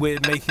we're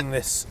making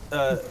this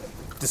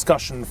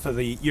discussion for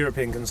the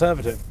European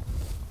conservative,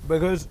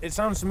 because it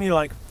sounds to me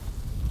like,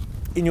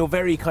 in your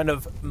very kind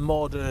of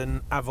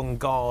modern,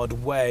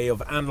 avant-garde way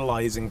of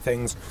analysing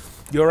things,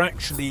 you're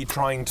actually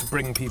trying to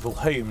bring people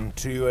home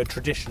to a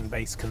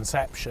tradition-based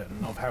conception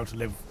of how to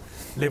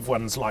live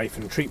one's life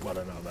and treat one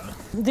another.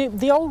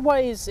 The old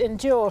ways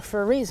endure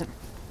for a reason,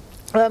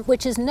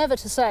 which is never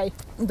to say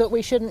that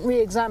we shouldn't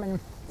re-examine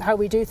how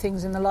we do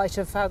things in the light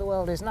of how the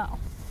world is now.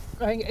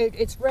 I think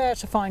it's rare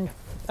to find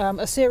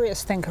a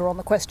serious thinker on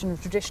the question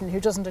of tradition who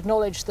doesn't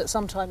acknowledge that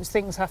sometimes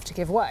things have to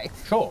give way.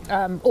 Sure.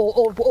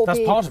 Or that's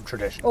be, part of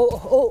tradition.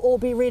 Or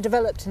be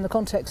redeveloped in the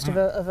context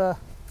of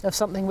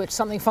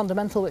something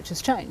fundamental which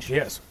has changed.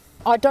 Yes.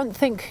 I don't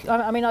think.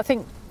 I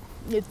think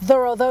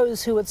there are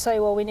those who would say,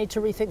 well, we need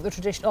to rethink the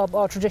tradition,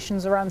 our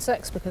traditions around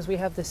sex, because we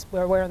have this.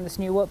 We're in this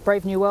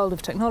brave new world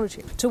of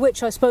technology. To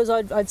which I suppose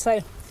I'd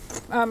say,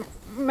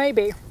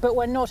 maybe, but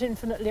we're not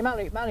infinitely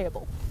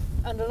malleable.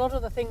 And a lot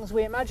of the things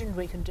we imagined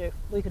we could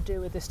do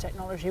with this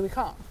technology, we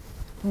can't.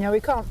 We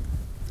can't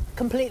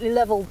completely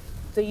level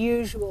the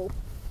usual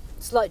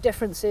slight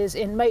differences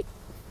in mate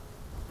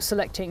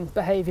selecting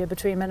behaviour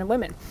between men and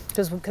women,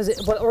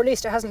 or at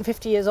least it hasn't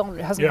 50 years on.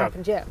 It hasn't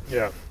happened yet.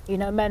 Yeah.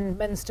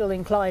 Men still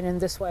incline in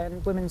this way,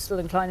 and women still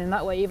incline in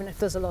that way, even if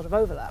there's a lot of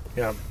overlap.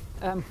 Yeah.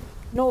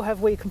 Nor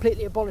have we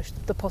completely abolished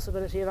the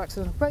possibility of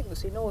accidental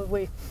pregnancy. Nor have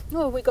we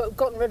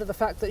gotten rid of the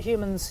fact that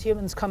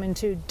humans come in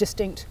two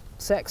distinct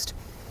sexed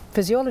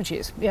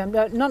physiologies.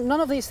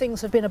 None of these things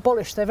have been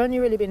abolished. They've only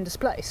really been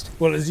displaced.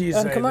 Well, as you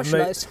say,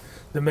 commercialised.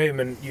 The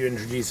moment you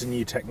introduce a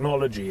new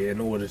technology in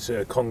order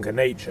to conquer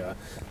nature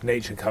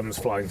comes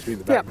flying through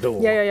the back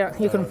door. Yeah.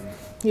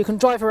 You can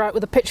drive her out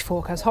with a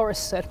pitchfork, as Horace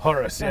said.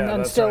 Horace, yeah, and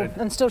that's still, right.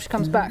 And still she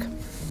comes back.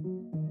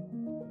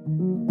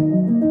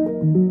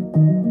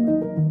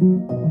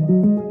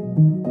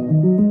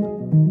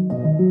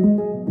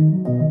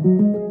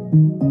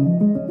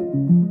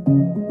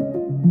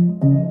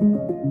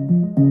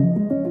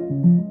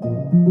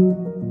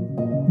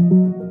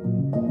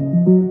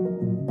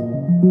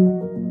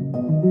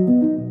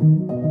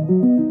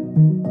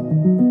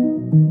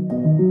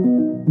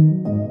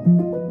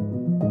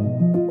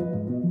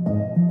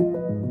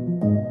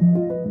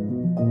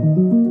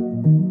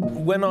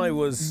 When I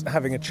was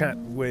having a chat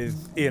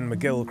with Ian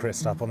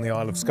McGilchrist up on the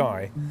Isle of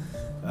Skye,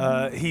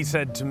 he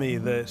said to me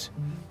that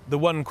the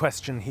one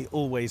question he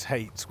always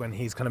hates when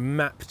he's kind of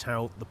mapped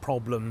out the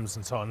problems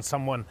and so on,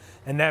 someone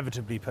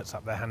inevitably puts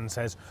up their hand and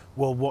says,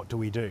 well, what do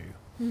we do?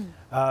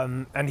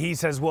 And he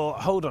says, well,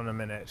 hold on a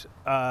minute.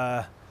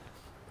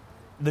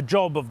 The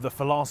job of the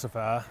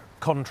philosopher,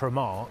 contra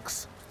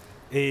Marx,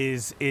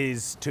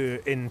 is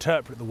to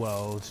interpret the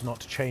world,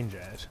 not to change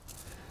it.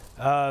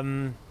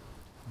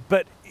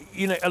 But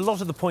a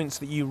lot of the points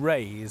that you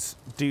raise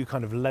do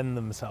kind of lend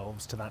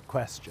themselves to that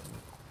question.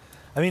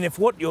 I mean, if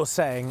what you're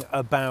saying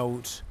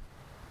about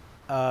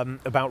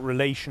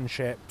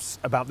relationships,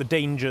 about the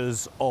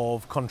dangers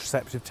of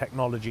contraceptive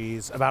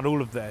technologies, about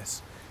all of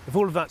this, if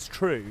all of that's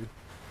true,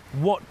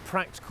 what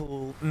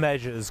practical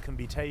measures can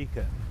be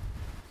taken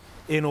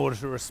in order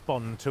to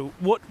respond to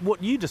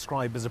what you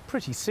describe as a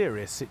pretty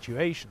serious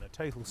situation, a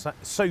total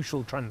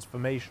social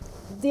transformation?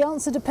 The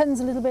answer depends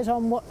a little bit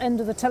on what end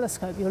of the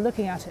telescope you're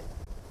looking at it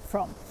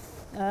from.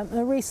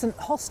 A recent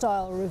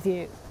hostile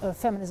review of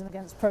Feminism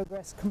Against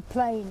Progress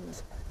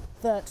complained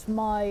that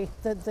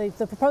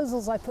the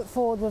proposals I put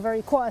forward were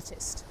very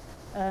quietist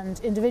and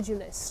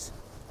individualist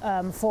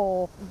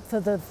for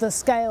the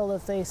scale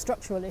of the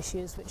structural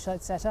issues which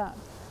I'd set out.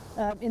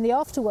 In the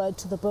afterword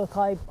to the book,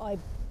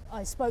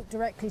 I spoke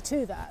directly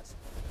to that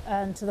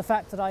and to the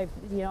fact that I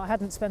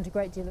hadn't spent a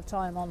great deal of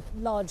time on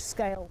large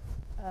scale,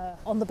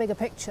 on the bigger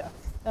picture,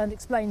 and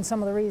explained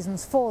some of the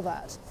reasons for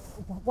that.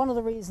 One of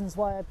the reasons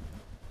why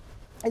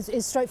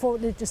is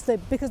straightforwardly just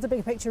because the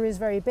bigger picture is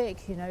very big.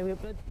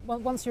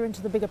 Once you're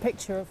into the bigger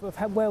picture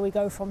of where we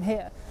go from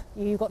here,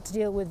 you've got to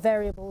deal with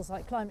variables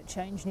like climate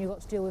change, and you've got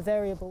to deal with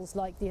variables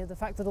like the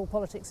fact that all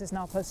politics is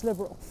now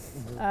post-liberal,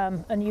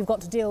 and you've got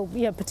to deal,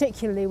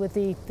 particularly with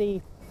the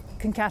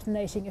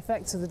concatenating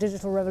effects of the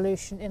digital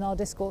revolution in our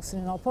discourse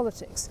and in our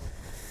politics,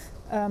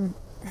 and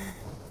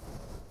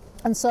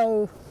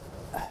so.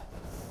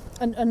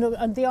 And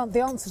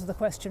the answer to the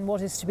question,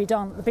 what is to be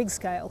done at the big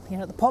scale,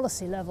 at the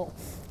policy level,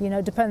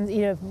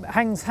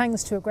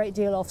 hangs to a great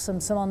deal off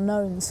some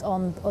unknowns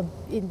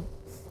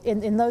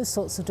in those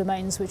sorts of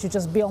domains which are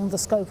just beyond the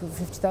scope of a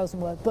 50,000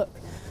 word book,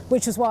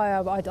 which is why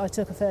I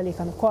took a fairly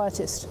kind of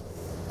quietist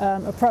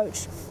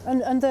approach.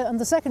 And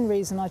the second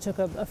reason I took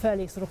a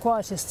fairly sort of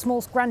quietist,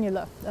 small,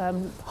 granular,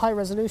 high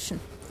resolution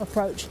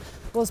approach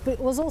was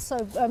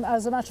also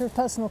as a matter of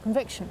personal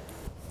conviction.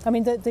 I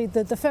mean,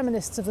 the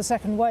feminists of the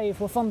second wave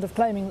were fond of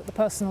claiming that the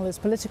personal is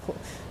political,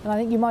 and I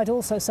think you might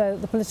also say that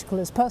the political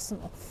is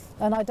personal.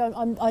 And I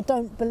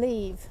don't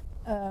believe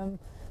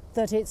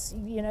that it's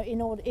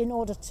in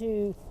order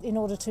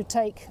to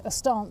take a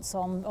stance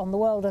on the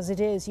world as it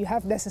is, you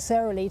have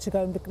necessarily to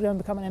go and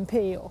become an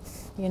MP, or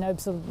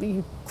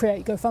you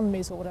create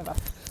GoFundMes or whatever.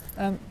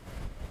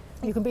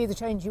 You can be the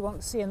change you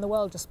want to see in the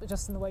world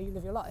just in the way you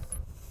live your life.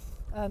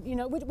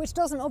 Which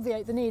doesn't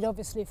obviate the need,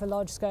 obviously, for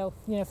large scale,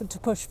 to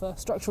push for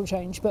structural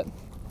change, but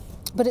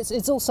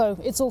it's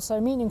also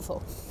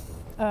meaningful,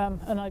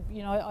 and I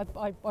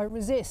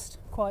resist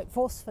quite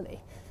forcefully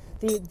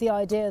the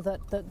idea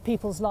that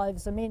people's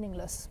lives are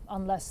meaningless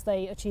unless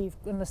they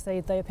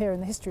appear in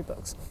the history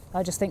books.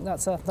 I just think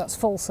that's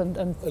false and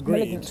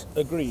malignant.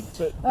 Agreed.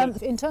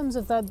 But in terms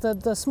of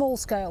the small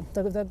scale,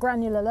 the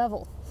granular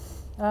level,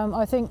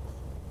 I think.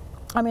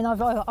 I mean,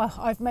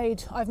 I've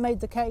made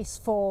the case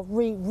for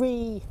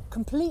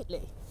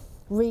completely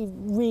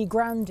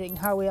regrounding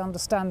how we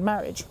understand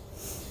marriage,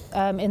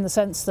 in the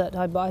sense that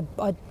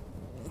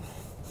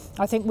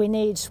I think we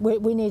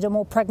need a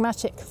more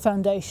pragmatic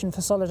foundation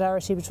for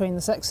solidarity between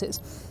the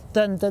sexes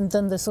than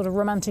the sort of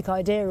romantic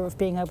idea of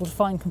being able to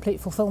find complete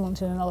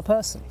fulfilment in another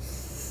person.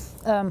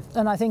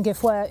 And I think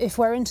if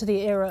we're into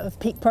the era of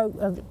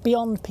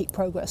beyond peak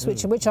progress,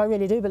 which I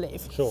really do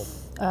believe, sure.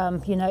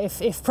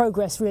 If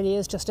progress really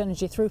is just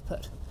energy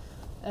throughput,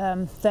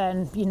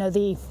 then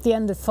the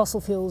end of fossil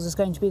fuels is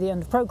going to be the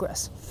end of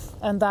progress,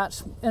 and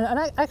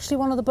actually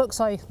one of the books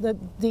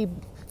the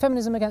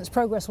Feminism Against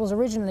Progress was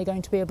originally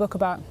going to be a book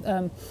about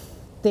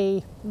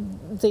the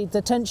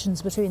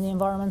tensions between the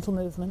environmental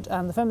movement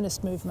and the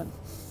feminist movement,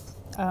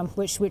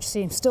 which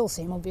still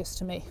seem obvious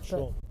to me.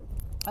 Sure.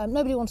 But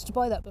nobody wanted to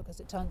buy that book, as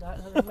it turned out.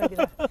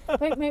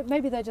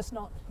 Maybe they're just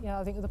not.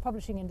 I think the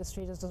publishing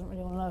industry doesn't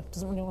really want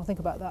to think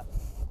about that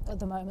at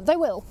the moment. They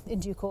will in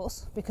due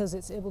course, because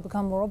it will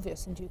become more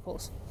obvious in due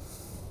course.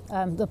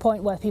 The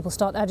point where people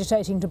start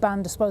agitating to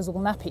ban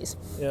disposable nappies,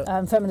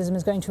 feminism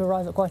is going to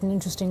arrive at quite an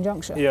interesting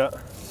juncture. Yeah.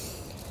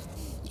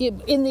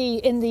 In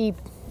the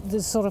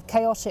sort of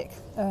chaotic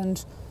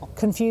and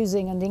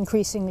confusing and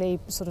increasingly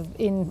sort of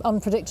in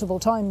unpredictable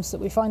times that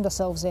we find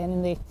ourselves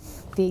in the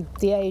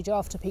age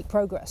after peak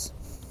progress,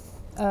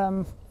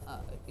 I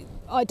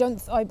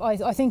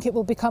think it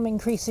will become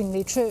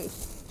increasingly true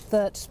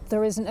that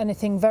there isn't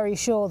anything very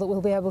sure that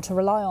we'll be able to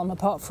rely on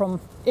apart from,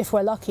 if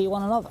we're lucky,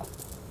 one another,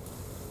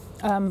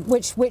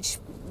 which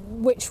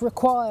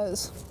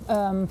requires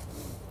a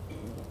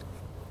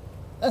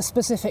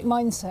specific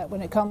mindset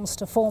when it comes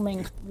to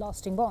forming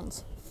lasting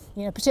bonds.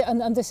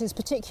 And this is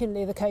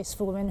particularly the case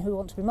for women who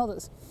want to be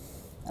mothers.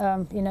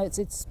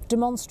 It's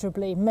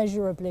demonstrably,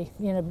 measurably,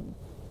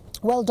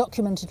 well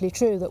documentedly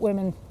true that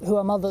women who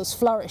are mothers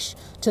flourish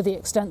to the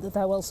extent that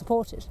they're well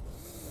supported.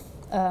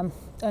 While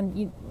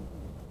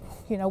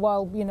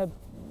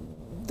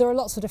there are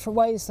lots of different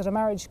ways that a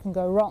marriage can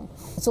go wrong,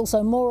 it's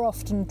also more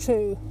often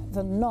true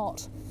than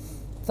not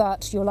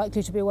that you're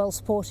likely to be well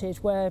supported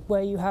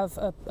where you have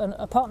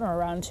a partner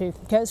around who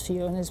cares for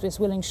you and is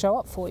willing to show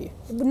up for you.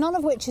 None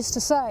of which is to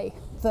say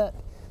that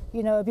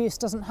abuse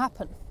doesn't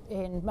happen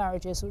in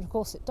marriages, which of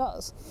course it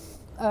does,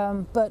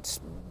 but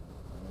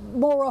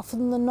more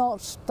often than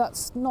not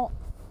that's not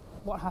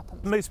what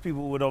happens. Most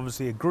people would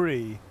obviously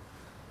agree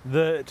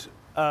that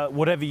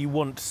whatever you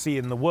want to see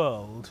in the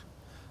world,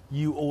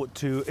 you ought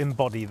to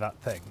embody that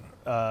thing.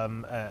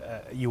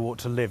 you ought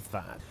to live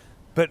that.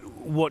 But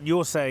what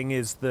you're saying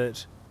is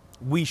that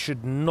we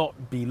should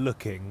not be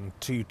looking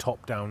to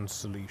top-down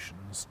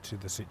solutions to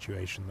the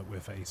situation that we're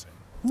facing.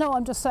 No,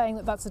 I'm just saying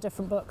that that's a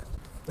different book.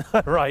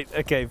 Right,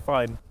 okay,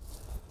 fine.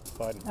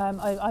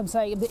 I'm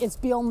saying it's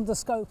beyond the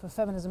scope of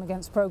Feminism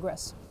Against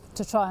Progress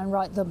to try and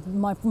write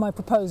my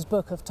proposed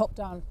book of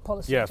top-down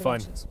policy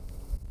interventions. Fine.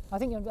 I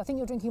think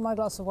you're drinking my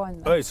glass of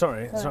wine now. Oh,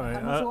 sorry. I'm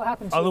not sure what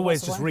happened to I'll your always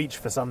glass of just wine. reach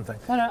for something.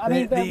 No, I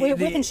mean,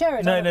 we can share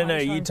it. No,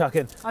 you tuck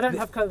in. I don't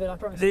have COVID, I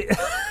promise.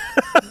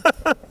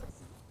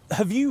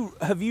 Have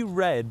you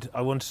read,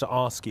 I wanted to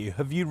ask you,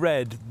 have you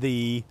read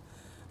the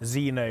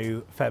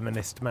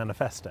Xeno-Feminist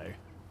Manifesto?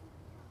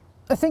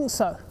 I think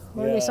so.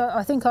 Or at least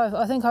I think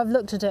I've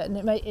looked at it,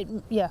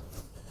 and yeah.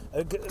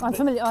 I'm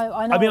familiar.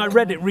 I know. I mean, I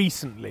read it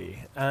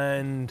recently,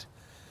 and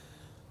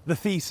the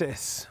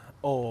thesis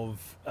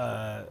of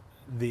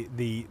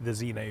the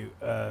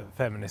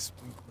Xeno-Feminist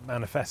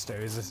Manifesto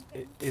is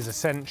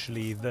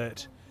essentially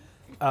that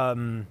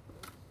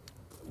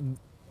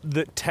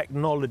that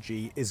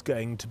technology is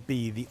going to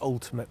be the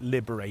ultimate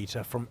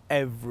liberator from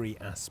every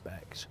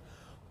aspect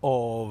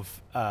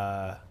of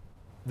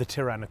the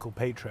tyrannical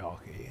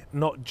patriarchy,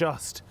 not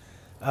just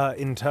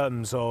in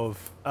terms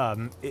of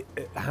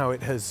how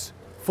it has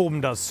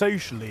formed us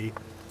socially,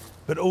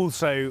 but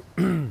also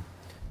the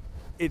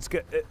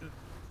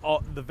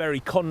very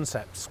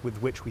concepts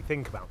with which we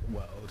think about the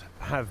world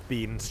have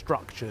been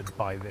structured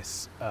by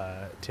this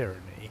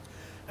tyranny.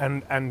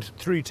 And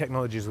through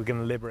technologies, we're going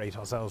to liberate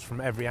ourselves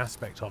from every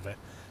aspect of it.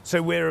 So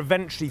we're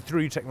eventually,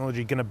 through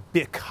technology, going to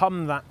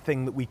become that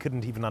thing that we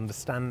couldn't even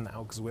understand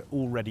now because we're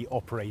already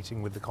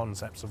operating with the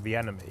concepts of the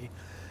enemy.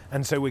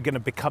 And so we're going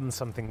to become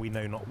something we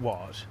know not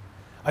what.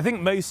 I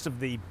think most of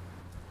the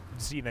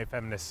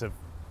xeno-feminists have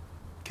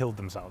killed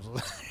themselves.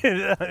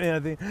 I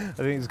think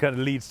this kind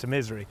of leads to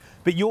misery.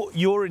 But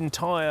your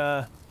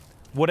entire,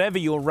 whatever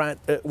your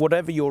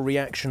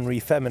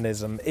reactionary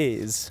feminism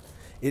is,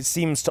 it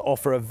seems to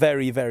offer a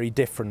very, very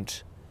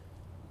different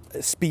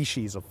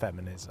species of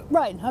feminism.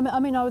 Right. I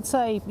mean, I would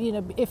say,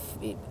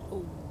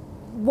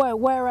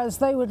 whereas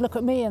they would look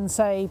at me and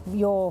say,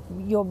 your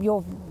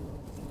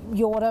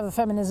whatever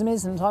feminism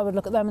isn't, I would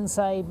look at them and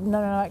say,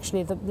 no,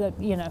 actually,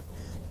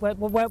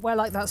 we're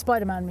like that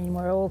Spider-Man meme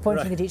where we're all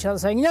pointing at each other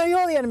saying,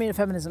 you're the enemy of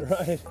feminism.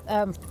 Right.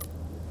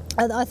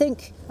 And I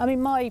think,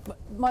 my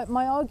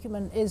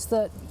argument is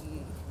that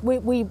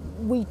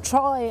we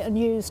try and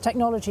use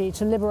technology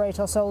to liberate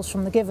ourselves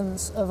from the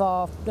givens of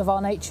our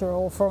nature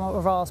or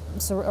of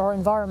our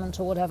environment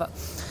or whatever,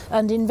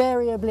 and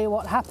invariably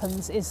what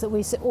happens is that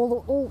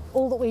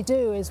all that we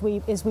do is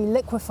we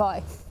liquefy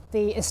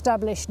the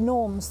established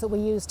norms that we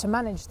use to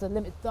manage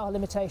our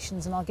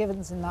limitations and our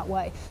givens in that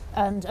way,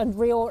 and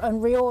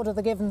reorder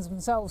the givens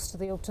themselves to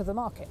the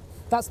market.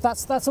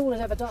 That's all it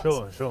ever does.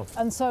 Sure.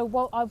 And so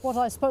what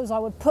I suppose I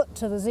would put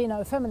to the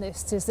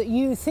xeno-feminists is that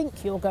you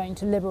think you're going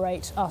to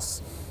liberate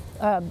us,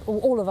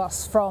 all of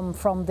us, from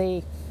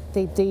the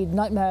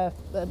nightmare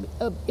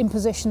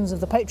impositions of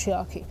the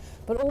patriarchy,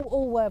 but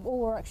all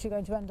we're actually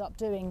going to end up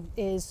doing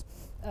is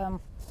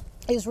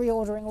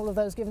reordering all of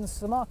those givens to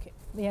the market.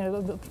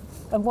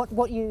 And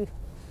what you,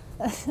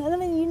 I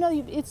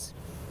mean, it's.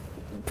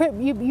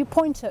 You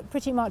point at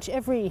pretty much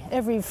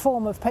every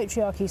form of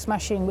patriarchy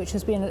smashing which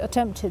has been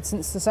attempted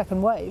since the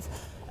second wave,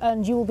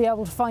 and you will be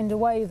able to find a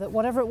way that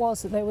whatever it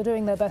was that they were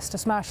doing their best to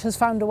smash has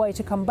found a way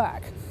to come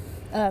back,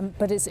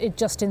 but it's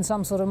just in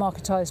some sort of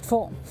marketized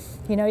form.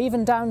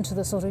 Even down to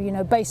the sort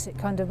of basic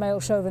kind of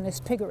male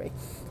chauvinist piggery.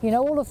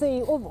 All of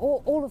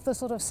the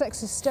sort of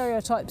sexist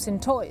stereotypes in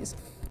toys,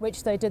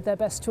 which they did their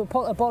best to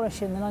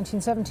abolish in the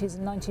 1970s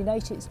and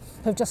 1980s,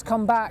 have just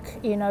come back,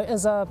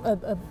 as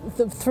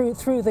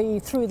through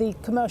the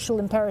commercial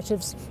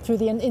imperatives, through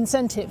the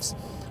incentives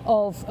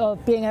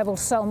of being able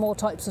to sell more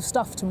types of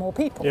stuff to more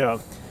people. Yeah.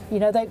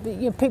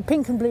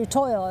 Pink and blue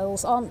toy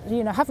aisles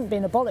haven't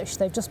been abolished;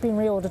 they've just been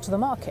reordered to the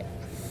market.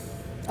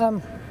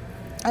 And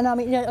I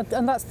mean,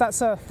 and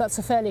that's a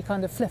fairly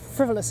kind of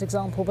frivolous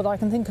example, but I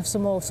can think of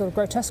some more sort of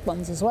grotesque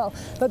ones as well.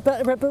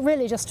 But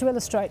really, just to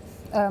illustrate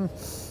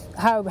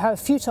how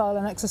futile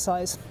an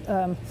exercise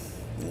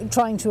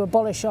trying to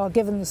abolish our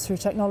givens through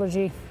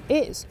technology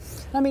is.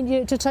 I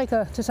mean, to take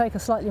a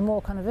slightly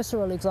more kind of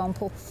visceral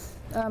example,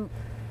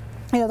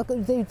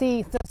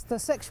 the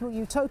sexual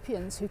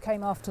utopians who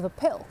came after the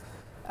pill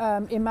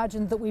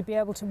imagined that we'd be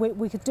able to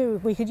we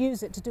could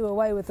use it to do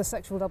away with the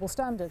sexual double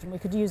standard, and we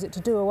could use it to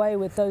do away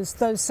with those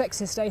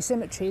sexist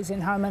asymmetries in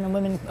how men and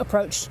women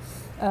approached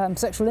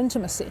sexual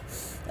intimacy,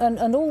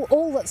 and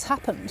all that's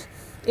happened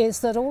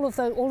is that all of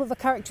the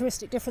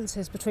characteristic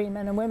differences between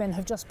men and women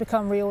have just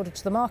become reordered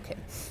to the market.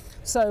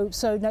 So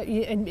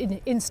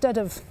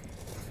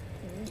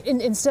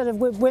instead of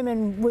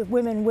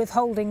women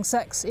withholding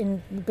sex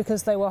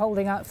because they were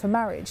holding out for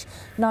marriage,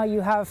 now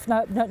you have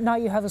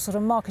a sort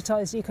of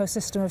marketized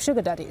ecosystem of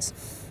sugar daddies,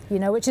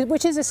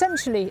 which is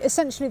essentially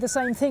the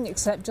same thing,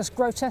 except just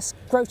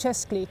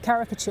grotesquely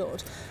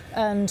caricatured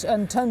and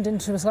turned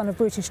into a kind of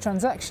brutish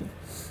transaction.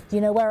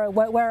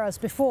 Whereas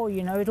before,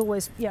 it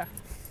always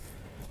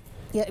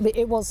Yeah,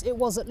 it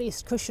was at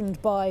least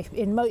cushioned by,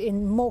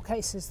 in more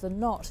cases than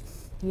not,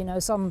 you know,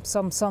 some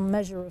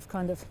measure of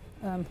kind of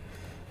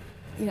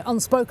you know,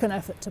 unspoken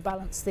effort to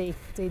balance the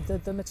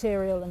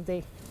material and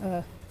the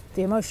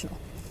emotional.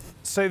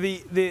 So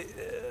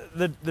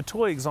the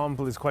toy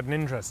example is quite an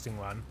interesting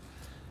one.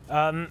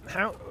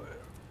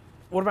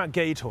 What about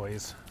gay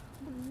toys?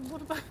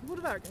 What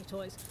about gay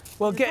toys?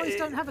 Well, toys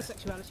don't have a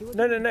sexuality.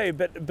 No.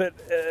 But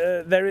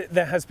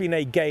there has been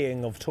a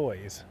gaying of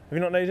toys. Have you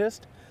not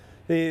noticed?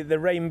 The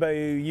rainbow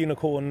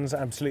unicorns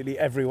absolutely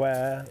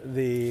everywhere.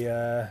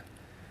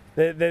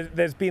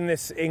 There's been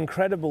this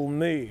incredible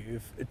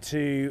move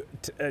to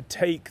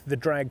take the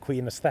drag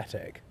queen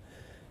aesthetic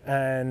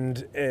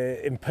and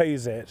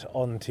impose it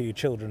onto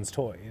children's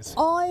toys.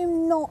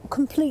 I'm not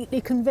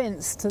completely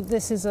convinced that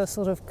this is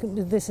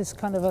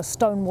kind of a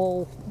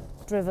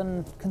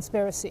Stonewall-driven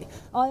conspiracy.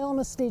 I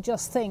honestly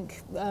just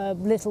think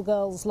little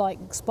girls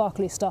like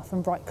sparkly stuff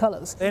and bright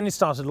colours. They only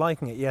started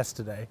liking it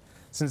yesterday,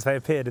 since they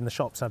appeared in the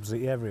shops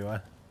absolutely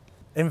everywhere.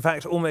 In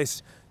fact,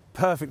 almost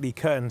perfectly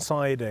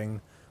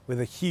coinciding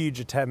with a huge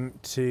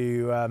attempt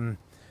to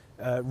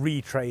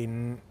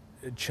retrain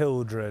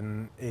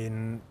children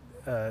in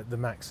the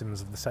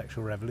maxims of the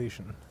sexual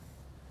revolution.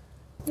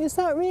 Is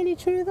that really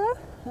true though?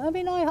 I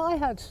mean,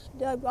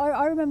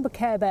 I remember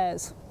Care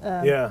Bears.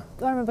 Yeah.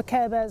 I remember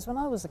Care Bears when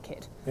I was a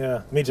kid.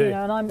 Yeah, me too. You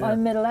know, and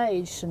I'm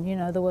middle-aged, and you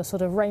know there were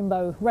sort of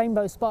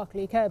rainbow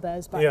sparkly Care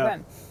Bears back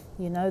then.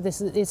 You know,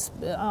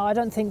 I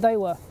don't think they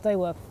were.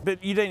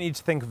 But you don't need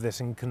to think of this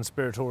in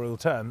conspiratorial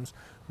terms.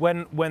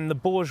 When the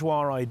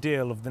bourgeois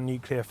ideal of the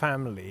nuclear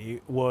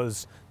family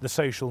was the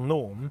social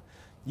norm,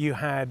 you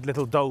had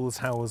little dolls'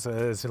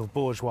 houses, little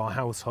bourgeois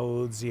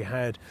households, you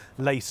had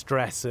lace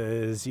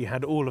dresses, you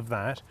had all of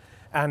that.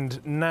 And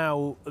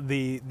now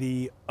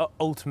the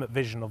ultimate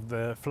vision of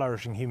the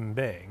flourishing human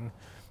being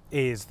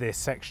is this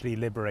sexually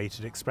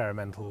liberated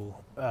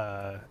experimental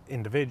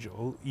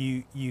individual.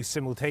 You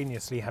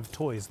simultaneously have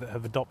toys that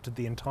have adopted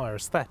the entire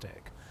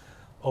aesthetic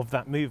of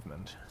that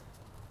movement.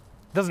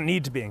 It doesn't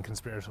need to be in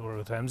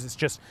conspiratorial terms, it's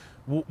just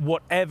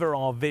whatever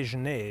our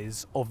vision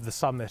is of the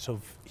summit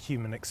of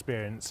human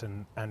experience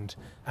and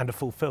a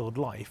fulfilled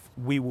life,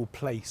 we will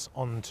place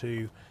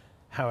onto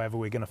however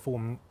we're going to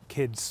form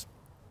kids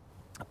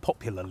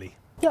popularly.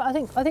 Yeah, I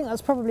think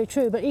that's probably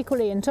true, but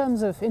equally in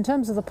terms of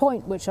the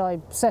point which I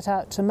set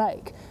out to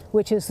make,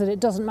 which is that it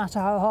doesn't matter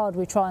how hard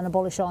we try and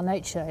abolish our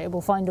nature, it will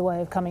find a way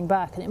of coming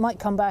back, and it might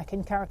come back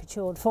in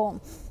caricatured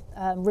form,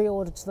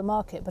 reordered to the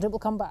market, but it will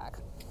come back.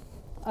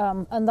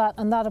 And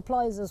that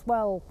applies as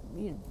well.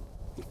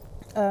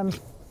 I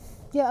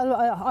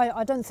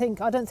don't think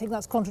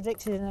that's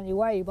contradicted in any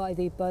way by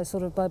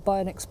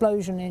an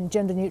explosion in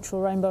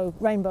gender-neutral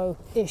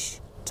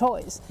rainbow-ish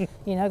toys.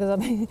 You know, because I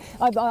mean,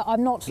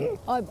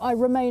 I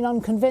remain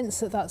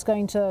unconvinced that that's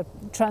going to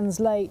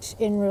translate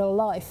in real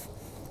life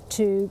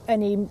to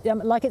any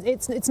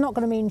it's not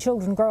going to mean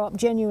children grow up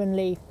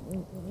genuinely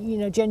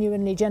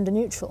gender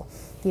neutral.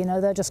 You know,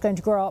 they're just going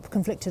to grow up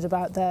conflicted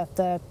about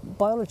their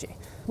biology,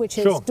 which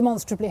is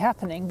demonstrably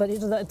happening, but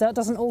that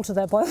doesn't alter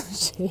their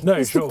biology.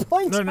 No, sure.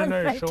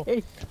 No,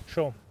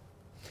 sure.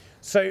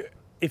 So,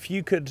 if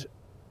you could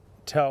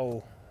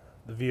tell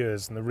the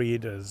viewers and the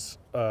readers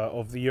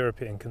of the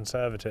European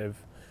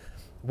Conservative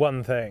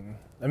one thing,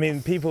 I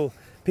mean, people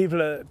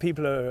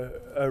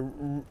are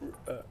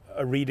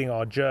reading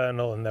our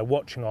journal and they're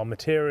watching our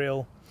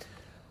material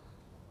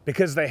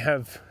because they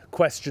have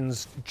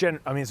questions. I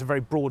mean, it's a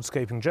very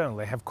broad-scoping journal.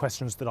 They have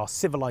questions that are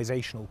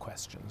civilizational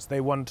questions.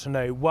 They want to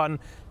know, one,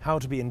 how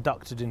to be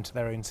inducted into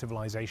their own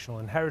civilizational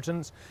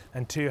inheritance,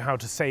 and two, how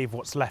to save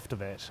what's left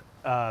of it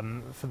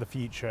for the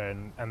future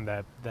and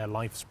their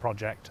life's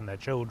project and their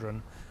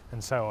children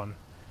and so on.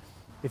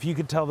 If you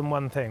could tell them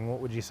one thing, what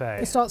would you say?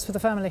 It starts with the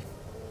family.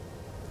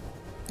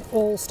 It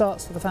all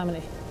starts with the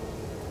family.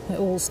 It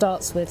all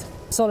starts with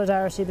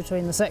solidarity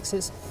between the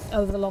sexes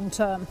over the long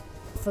term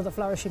for the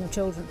flourishing of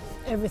children.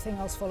 Everything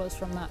else follows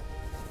from that.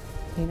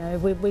 You know,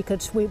 we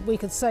could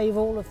save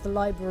all of the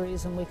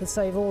libraries, and we could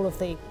save all of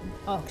the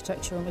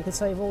architecture, and we could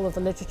save all of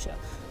the literature.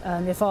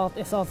 If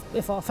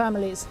our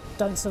families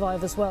don't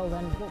survive as well,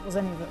 then what was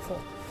any of it for?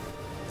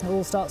 It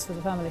all starts with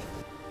the family.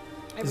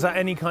 Is that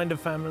any kind of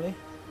family?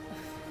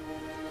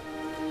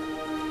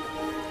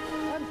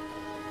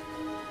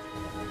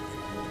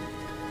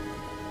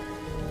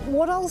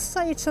 What I'll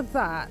say to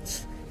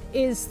that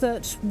is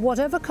that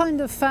whatever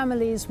kind of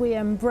families we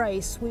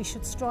embrace, we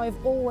should strive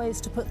always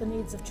to put the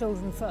needs of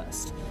children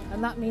first.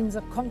 And that means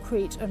a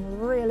concrete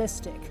and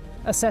realistic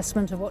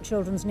assessment of what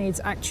children's needs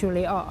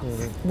actually are,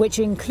 which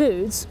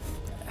includes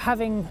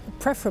having,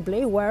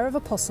 preferably,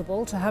 wherever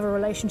possible, to have a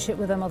relationship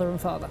with their mother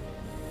and father.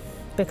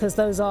 Because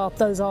those are,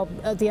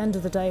 at the end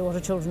of the day, what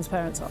a children's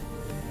parents are.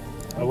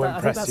 I won't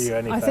press you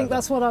any further. I think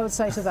that's what I would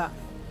say to that.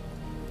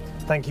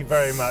 Thank you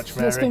very much,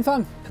 Mary. It's been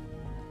fun.